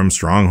Diamond from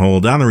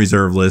Stronghold on the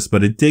reserve list,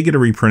 but it did get a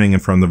reprinting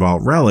from the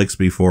Vault Relics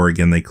before,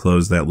 again, they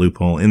closed that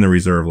loophole in the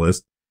reserve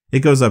list. It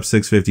goes up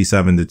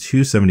 657 to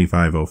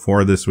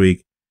 275.04 this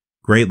week.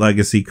 Great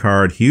legacy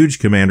card, huge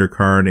commander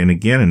card, and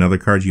again, another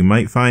card you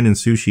might find in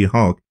Sushi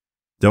Hulk.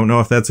 Don't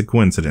know if that's a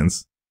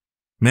coincidence.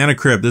 Mana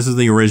Crypt, this is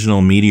the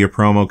original media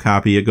promo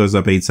copy. It goes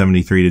up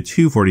 873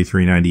 to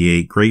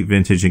 243.98. Great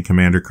vintage and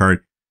commander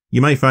card.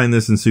 You might find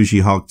this in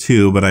Sushi Hulk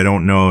too, but I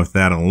don't know if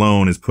that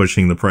alone is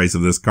pushing the price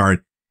of this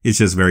card. It's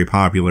just very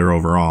popular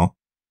overall.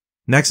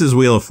 Next is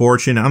Wheel of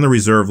Fortune on the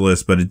reserve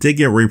list, but it did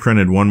get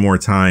reprinted one more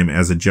time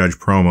as a Judge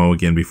promo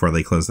again before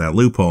they closed that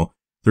loophole.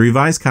 The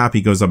revised copy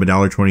goes up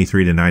 $1.23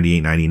 to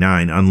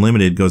 $98.99.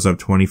 Unlimited goes up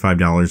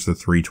 $25 to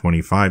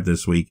 $3.25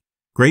 this week.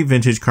 Great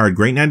vintage card,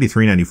 great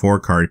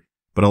 93-94 card,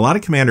 but a lot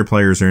of Commander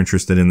players are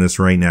interested in this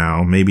right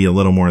now, maybe a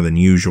little more than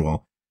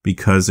usual,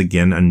 because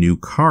again, a new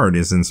card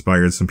has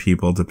inspired some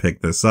people to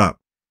pick this up.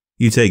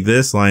 You take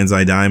this, Lion's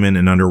Eye Diamond,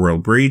 and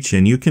Underworld Breach,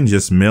 and you can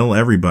just mill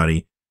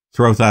everybody.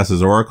 Throw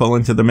Thassa's Oracle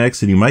into the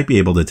mix, and you might be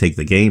able to take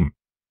the game.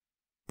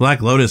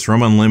 Black Lotus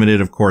from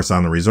Unlimited, of course,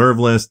 on the reserve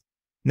list.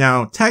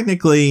 Now,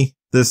 technically,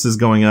 this is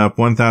going up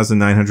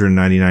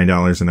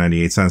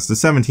 $1,999.98 to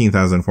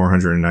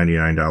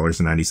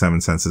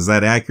 $17,499.97. Is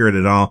that accurate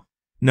at all?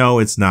 No,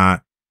 it's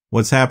not.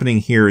 What's happening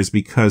here is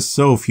because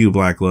so few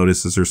Black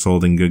Lotuses are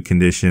sold in good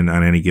condition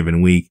on any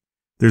given week,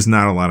 there's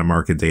not a lot of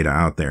market data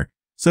out there.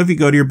 So if you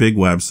go to your big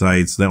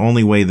websites, the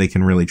only way they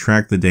can really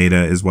track the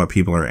data is what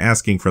people are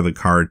asking for the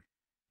card.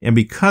 And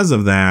because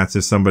of that,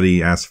 if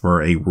somebody asks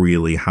for a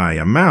really high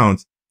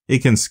amount,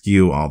 it can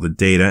skew all the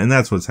data, and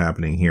that's what's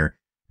happening here.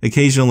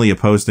 Occasionally, a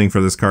posting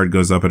for this card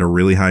goes up at a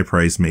really high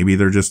price. Maybe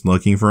they're just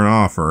looking for an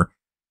offer.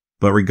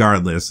 But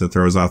regardless, it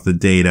throws off the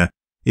data.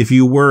 If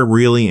you were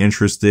really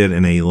interested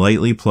in a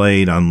lightly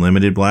played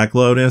Unlimited Black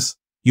Lotus,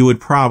 you would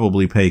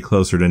probably pay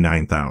closer to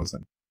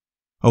 $9,000.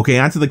 Okay,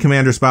 on to the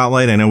Commander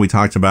Spotlight. I know we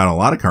talked about a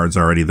lot of cards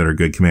already that are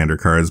good Commander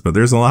cards, but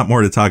there's a lot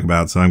more to talk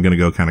about, so I'm going to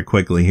go kind of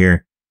quickly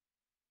here.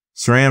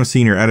 SRAM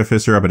Senior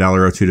Edificer up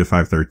 $1.02 to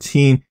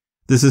 $5.13.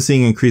 This is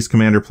seeing increased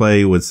commander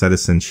play with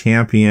Citizen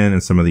Champion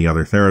and some of the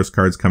other Theros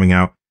cards coming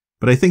out,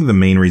 but I think the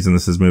main reason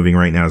this is moving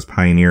right now is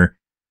Pioneer.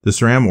 The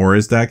SRAM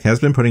Auras deck has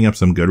been putting up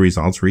some good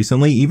results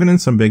recently, even in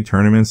some big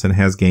tournaments, and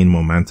has gained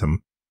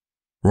momentum.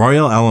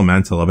 Royal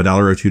Elemental up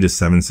 $1.02 to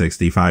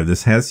 $7.65.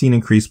 This has seen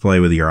increased play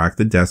with Yarok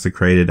the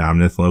Desecrated,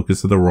 Omnith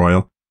Locus of the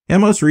Royal,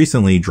 and most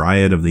recently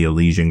Dryad of the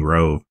Elysian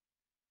Grove.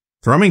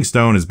 Thrumming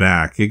Stone is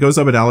back. It goes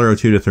up $1.02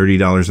 to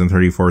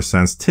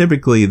 $30.34.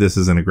 Typically, this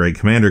isn't a great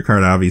commander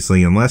card,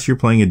 obviously, unless you're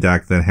playing a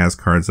deck that has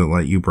cards that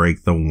let you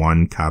break the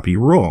one copy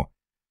rule.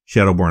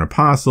 Shadowborn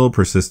Apostle,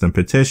 Persistent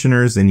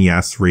Petitioners, and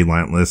yes,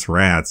 Relentless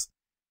Rats.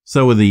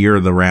 So with the Year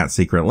of the Rat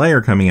Secret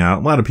Lair coming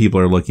out, a lot of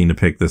people are looking to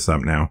pick this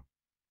up now.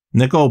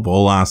 Nicol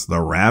Bolas the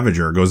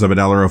Ravager goes up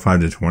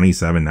 $1.05 to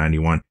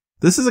 $27.91.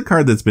 This is a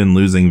card that's been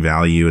losing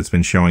value. It's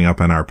been showing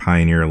up on our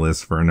Pioneer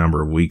list for a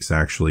number of weeks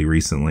actually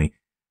recently.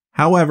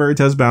 However, it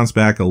does bounce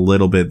back a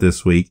little bit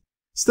this week.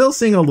 Still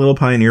seeing a little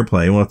Pioneer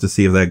play. We'll have to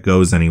see if that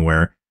goes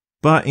anywhere.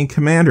 But in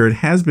Commander, it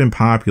has been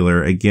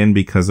popular, again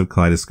because of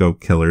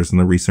Kaleidoscope Killers and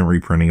the recent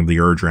reprinting of the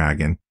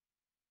Ur-Dragon.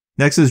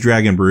 Next is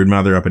Dragon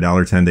Broodmother up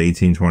 $1.10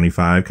 to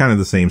 $18.25. Kind of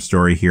the same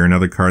story here.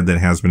 Another card that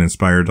has been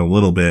inspired a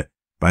little bit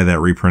by that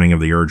reprinting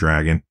of the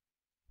Ur-Dragon.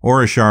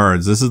 Aura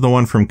Shards. This is the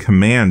one from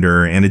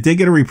Commander, and it did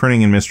get a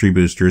reprinting in Mystery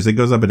Boosters. It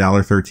goes up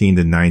 $1.13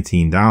 to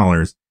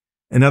 $19.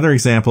 Another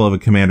example of a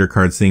Commander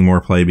card seeing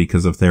more play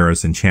because of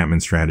Theros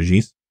enchantment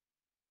strategies.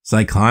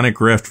 Cyclonic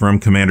Rift from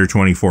Commander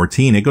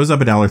 2014. It goes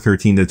up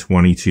 $1.13 to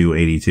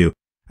 $22.82.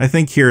 I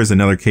think here is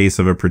another case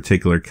of a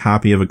particular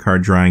copy of a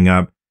card drying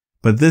up,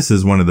 but this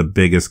is one of the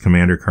biggest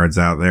Commander cards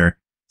out there.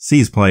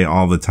 Sees play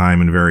all the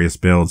time in various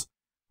builds.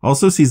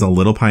 Also sees a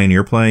little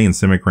Pioneer play in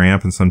Simic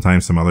Ramp and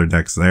sometimes some other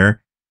decks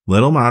there.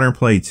 Little Modern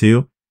play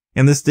too.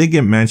 And this did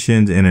get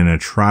mentioned in an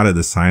Atrata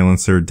the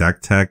Silencer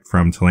deck tech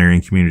from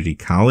Tolarian Community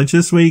College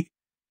this week.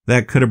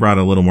 That could have brought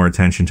a little more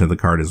attention to the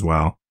card as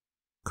well.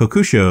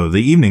 Kokusho,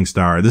 the Evening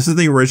Star. This is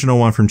the original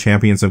one from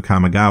Champions of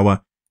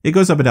Kamigawa. It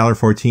goes up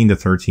 $1.14 to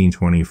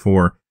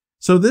 $13.24.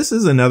 So this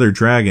is another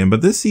dragon,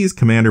 but this sees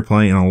Commander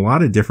play in a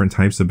lot of different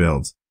types of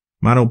builds.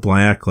 Mono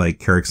black like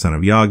Carrick Son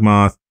of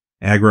Yawgmoth,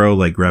 aggro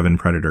like Revan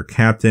Predator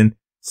Captain,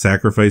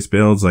 sacrifice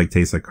builds like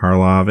Teysa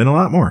Karlov, and a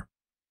lot more.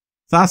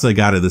 Thassa,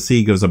 God of the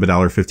Sea, goes up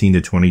 $1.15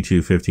 to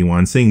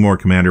 $22.51, seeing more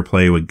Commander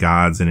play with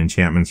gods and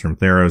enchantments from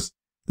Theros.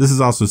 This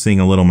is also seeing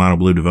a little mono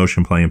blue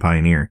devotion play in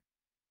Pioneer.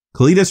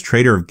 Kalidas,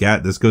 Trader of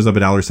Get, this goes up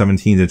 $1.17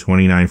 to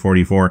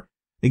 $29.44.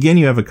 Again,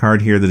 you have a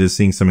card here that is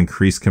seeing some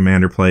increased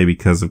Commander play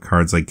because of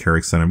cards like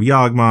Carrick Son of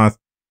Yawgmoth,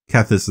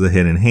 Kethis the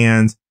Hidden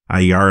Hand,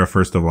 Ayara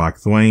First of Loch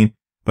Thwain,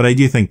 but I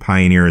do think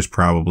Pioneer is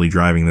probably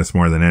driving this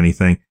more than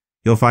anything.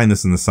 You'll find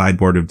this in the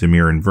sideboard of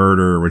Dimir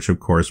Inverter, which of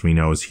course we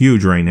know is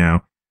huge right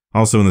now.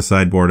 Also in the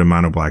sideboard of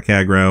Mono Black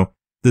Aggro.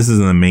 This is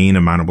in the main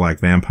of Mono Black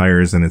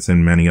Vampires, and it's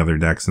in many other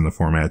decks in the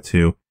format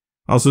too.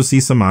 Also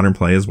see some modern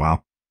play as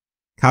well.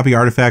 Copy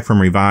Artifact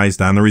from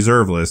Revised on the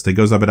reserve list. It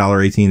goes up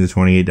 $1.18 to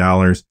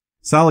 $28.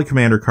 Solid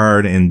Commander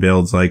card in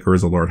builds like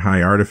Urza Lord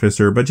High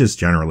Artificer, but just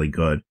generally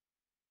good.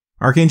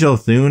 Archangel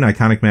of Thune,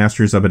 Iconic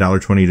Masters up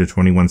 $1.20 to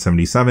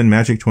 $21.77.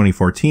 Magic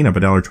 2014 up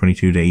 $1.22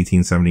 to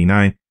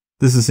 $18.79.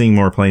 This is seeing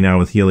more play now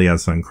with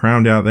Helios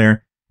Uncrowned out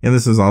there. And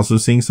this is also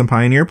seeing some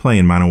Pioneer play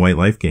in Mono White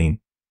Life Gain.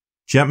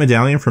 Jet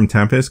Medallion from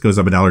Tempest goes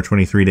up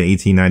 $1.23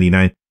 to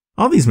 $18.99.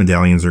 All these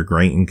medallions are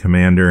great in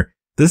Commander.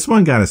 This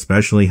one got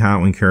especially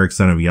hot when Carrick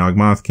Son of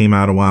Yawgmoth came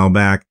out a while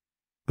back,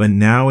 but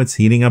now it's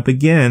heating up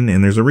again,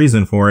 and there's a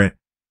reason for it.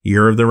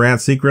 Year of the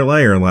Rat Secret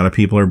Lair, a lot of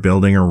people are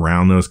building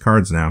around those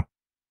cards now.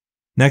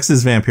 Next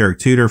is Vampiric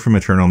Tutor from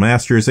Eternal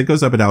Masters. It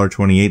goes up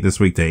 $1.28 this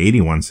week to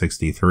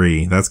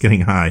 $81.63. That's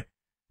getting high.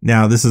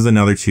 Now, this is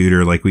another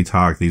tutor, like we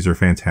talked. These are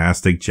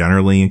fantastic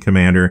generally in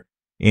Commander.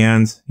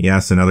 And,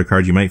 yes, another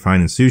card you might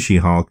find in Sushi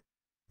Hulk.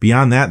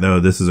 Beyond that, though,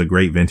 this is a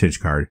great vintage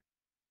card.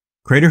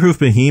 Craterhoof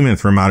Behemoth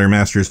from Modern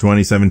Masters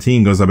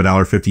 2017 goes up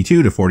 $1.52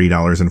 to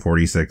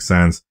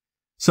 $40.46.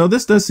 So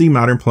this does see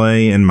modern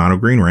play, and Mono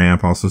Green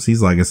Ramp also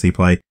sees legacy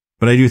play.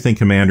 But I do think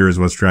Commander is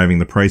what's driving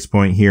the price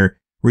point here.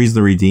 Reese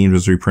the Redeemed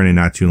was reprinted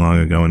not too long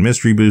ago in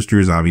Mystery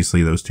Boosters.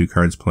 Obviously, those two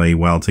cards play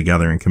well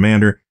together in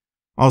Commander.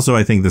 Also,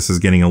 I think this is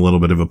getting a little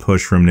bit of a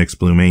push from Nyx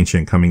Bloom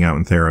Ancient coming out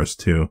in Theros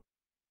too.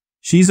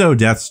 Shizo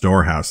Death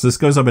Storehouse. This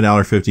goes up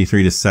 $1.53 to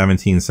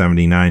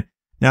 $17.79.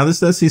 Now, this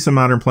does see some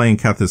modern play in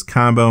Kethis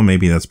Combo.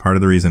 Maybe that's part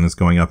of the reason it's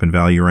going up in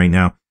value right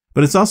now.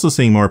 But it's also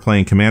seeing more play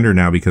in Commander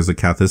now because of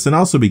Kethis and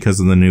also because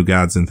of the new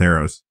gods in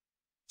Theros.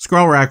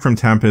 Scroll Rack from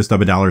Tempest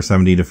up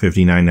 $1.70 to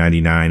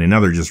 $59.99.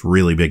 Another just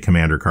really big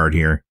Commander card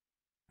here.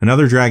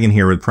 Another dragon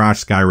here with Prosh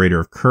Sky Raider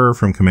of Kerr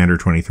from Commander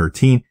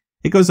 2013.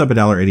 It goes up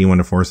 $1.81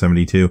 to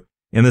 $4.72.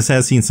 And this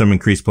has seen some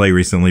increased play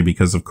recently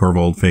because of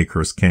Korvold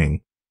Faker's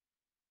King.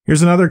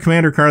 Here's another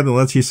Commander card that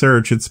lets you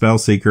search. It's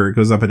Spellseeker. It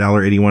goes up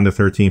 $1.81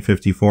 to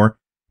 $13.54.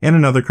 And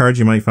another card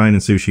you might find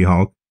in Sushi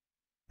Hulk.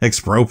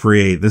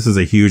 Expropriate. This is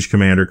a huge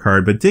Commander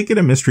card, but did get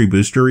a Mystery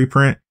Booster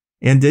reprint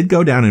and did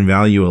go down in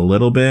value a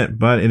little bit,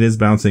 but it is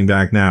bouncing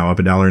back now, up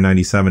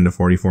 $1.97 to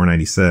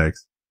 $44.96.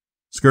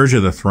 Scourge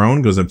of the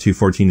Throne goes up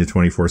 $2.14 to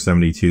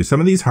 $24.72. Some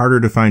of these harder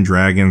to find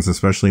dragons,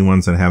 especially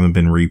ones that haven't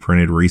been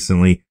reprinted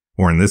recently,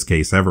 or in this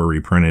case ever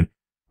reprinted,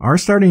 are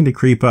starting to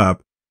creep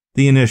up.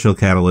 The initial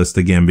catalyst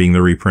again being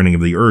the reprinting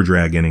of the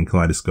Ur-Dragon in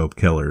Kaleidoscope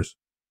Killers.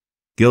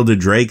 Gilded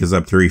Drake is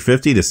up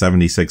 $3.50 to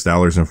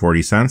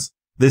 $76.40.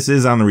 This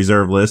is on the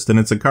reserve list, and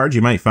it's a card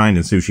you might find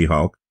in Sushi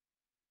Hulk.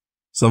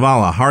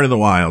 Selvala, Heart of the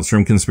Wilds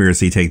from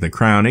Conspiracy Take the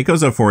Crown. It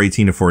goes up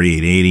 $4.18 to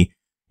 $48.80.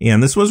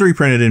 And this was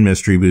reprinted in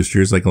Mystery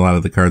Boosters like a lot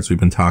of the cards we've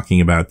been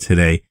talking about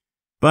today.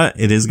 But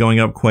it is going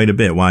up quite a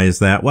bit. Why is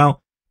that?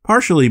 Well,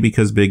 partially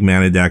because big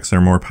mana decks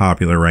are more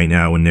popular right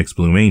now with Nyx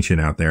Bloom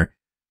Ancient out there.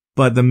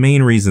 But the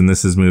main reason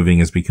this is moving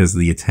is because of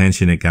the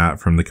attention it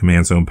got from the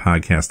Command Zone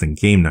podcast and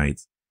game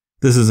nights.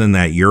 This is in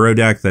that Euro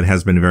deck that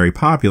has been very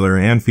popular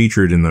and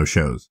featured in those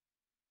shows.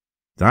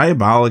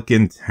 Diabolic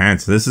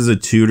Intent. This is a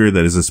tutor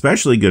that is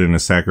especially good in a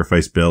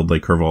sacrifice build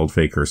like Korvold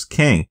Faker's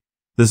King.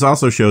 This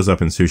also shows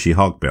up in Sushi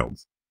Hulk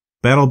builds.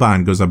 Battle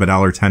Bond goes up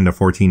 $1.10 to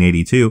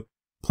 $14.82.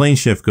 Plane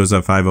Shift goes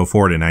up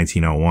 $5.04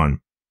 to $19.01.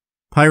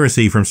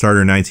 Piracy from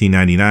Starter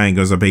 1999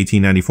 goes up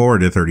 $18.94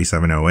 to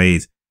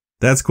 $37.08.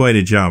 That's quite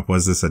a jump.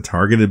 Was this a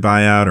targeted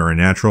buyout or a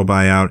natural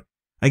buyout?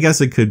 I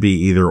guess it could be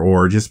either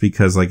or, just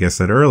because, like I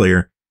said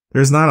earlier,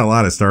 there's not a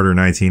lot of Starter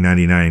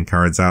 1999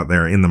 cards out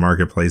there in the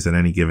marketplace at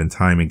any given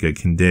time in good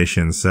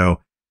condition, so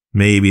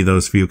maybe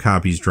those few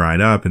copies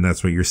dried up and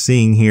that's what you're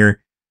seeing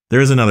here. There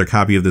is another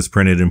copy of this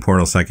printed in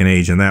Portal Second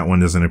Age, and that one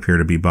doesn't appear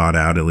to be bought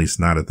out, at least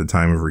not at the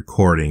time of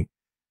recording.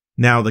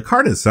 Now, the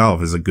card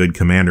itself is a good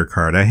Commander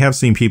card. I have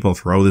seen people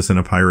throw this in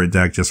a pirate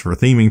deck just for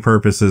theming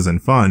purposes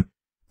and fun,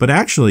 but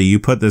actually, you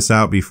put this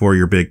out before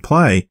your big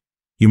play,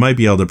 you might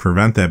be able to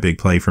prevent that big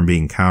play from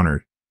being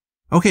countered.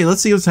 Okay,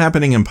 let's see what's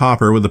happening in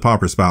Pauper with the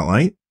Pauper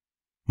Spotlight.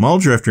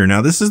 Muldrifter.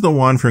 Now, this is the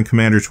one from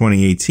Commander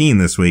 2018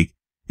 this week.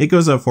 It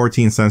goes up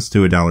 14 cents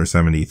to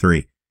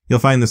 $1.73. You'll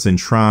find this in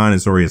Tron,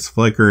 Azorius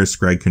Flicker,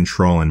 Scrag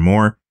Control, and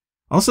more.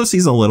 Also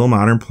sees a little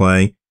modern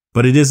play.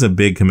 But it is a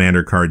big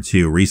commander card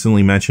too,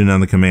 recently mentioned on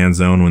the Command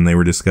Zone when they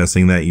were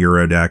discussing that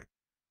Euro deck.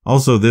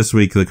 Also this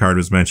week the card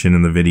was mentioned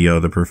in the video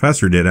the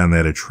professor did on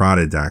that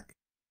Etrata deck.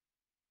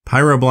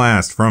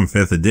 Pyroblast from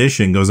 5th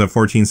edition goes up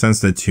 14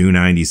 cents to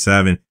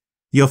 $2.97.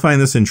 You'll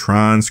find this in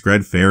Tron,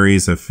 Scred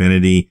Fairies,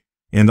 Affinity,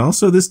 and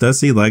also this does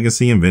see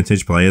Legacy and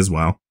Vintage play as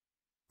well.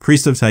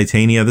 Priest of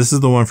Titania, this is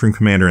the one from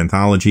Commander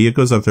Anthology. It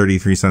goes up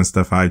 33 cents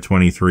to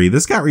 $5.23.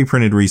 This got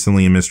reprinted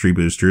recently in Mystery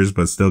Boosters,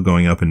 but still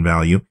going up in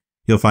value.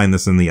 You'll find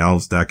this in the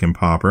Elves deck and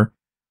Pauper.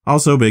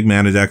 Also, big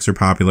mana decks are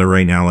popular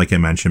right now, like I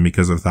mentioned,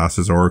 because of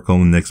Thassa's Oracle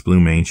and Nyx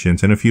Bloom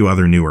Ancient, and a few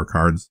other newer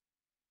cards.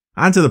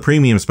 On to the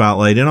premium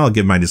spotlight, and I'll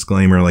give my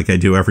disclaimer like I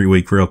do every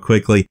week real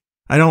quickly.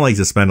 I don't like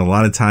to spend a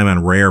lot of time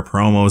on rare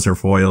promos or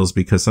foils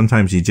because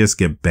sometimes you just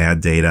get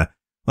bad data.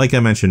 Like I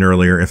mentioned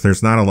earlier, if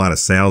there's not a lot of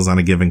sales on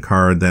a given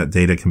card, that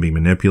data can be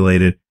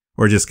manipulated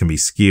or just can be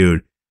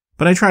skewed.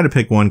 But I try to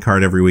pick one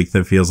card every week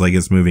that feels like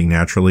it's moving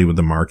naturally with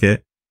the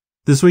market.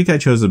 This week I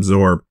chose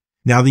Absorb.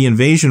 Now the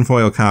Invasion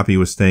foil copy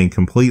was staying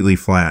completely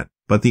flat,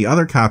 but the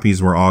other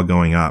copies were all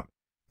going up.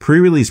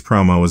 Pre-release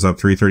promo was up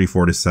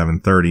 $3.34 to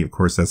 $7.30. Of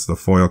course, that's the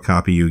foil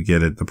copy you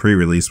get at the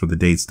pre-release with the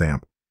date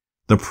stamp.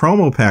 The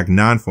promo pack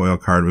non-foil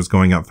card was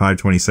going up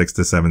 $5.26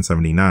 to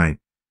 $7.79.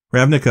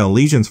 Ravnica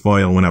Allegiance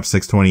foil went up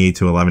 $6.28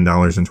 to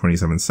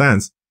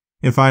 $11.27.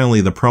 And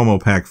finally, the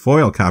promo pack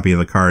foil copy of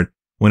the card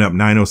went up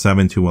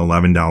 $9.07 to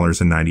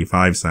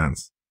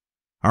 $11.95.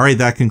 Alright,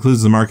 that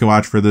concludes the Market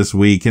Watch for this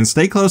week, and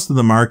stay close to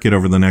the market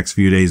over the next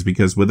few days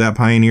because with that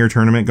Pioneer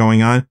tournament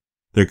going on,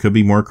 there could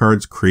be more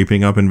cards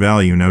creeping up in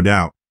value, no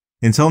doubt.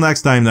 Until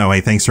next time though,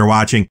 hey, thanks for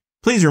watching.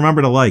 Please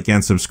remember to like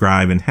and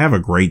subscribe and have a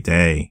great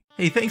day.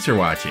 Hey, thanks for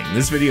watching.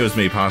 This video is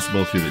made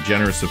possible through the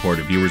generous support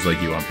of viewers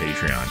like you on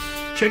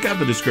Patreon. Check out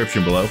the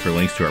description below for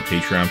links to our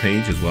Patreon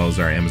page as well as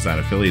our Amazon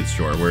affiliate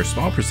store where a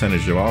small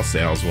percentage of all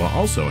sales will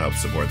also help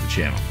support the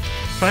channel.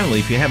 Finally,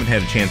 if you haven't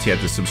had a chance yet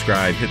to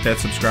subscribe, hit that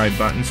subscribe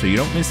button so you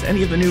don't miss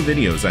any of the new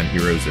videos on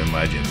Heroes and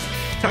Legends.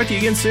 Talk to you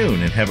again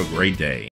soon and have a great day.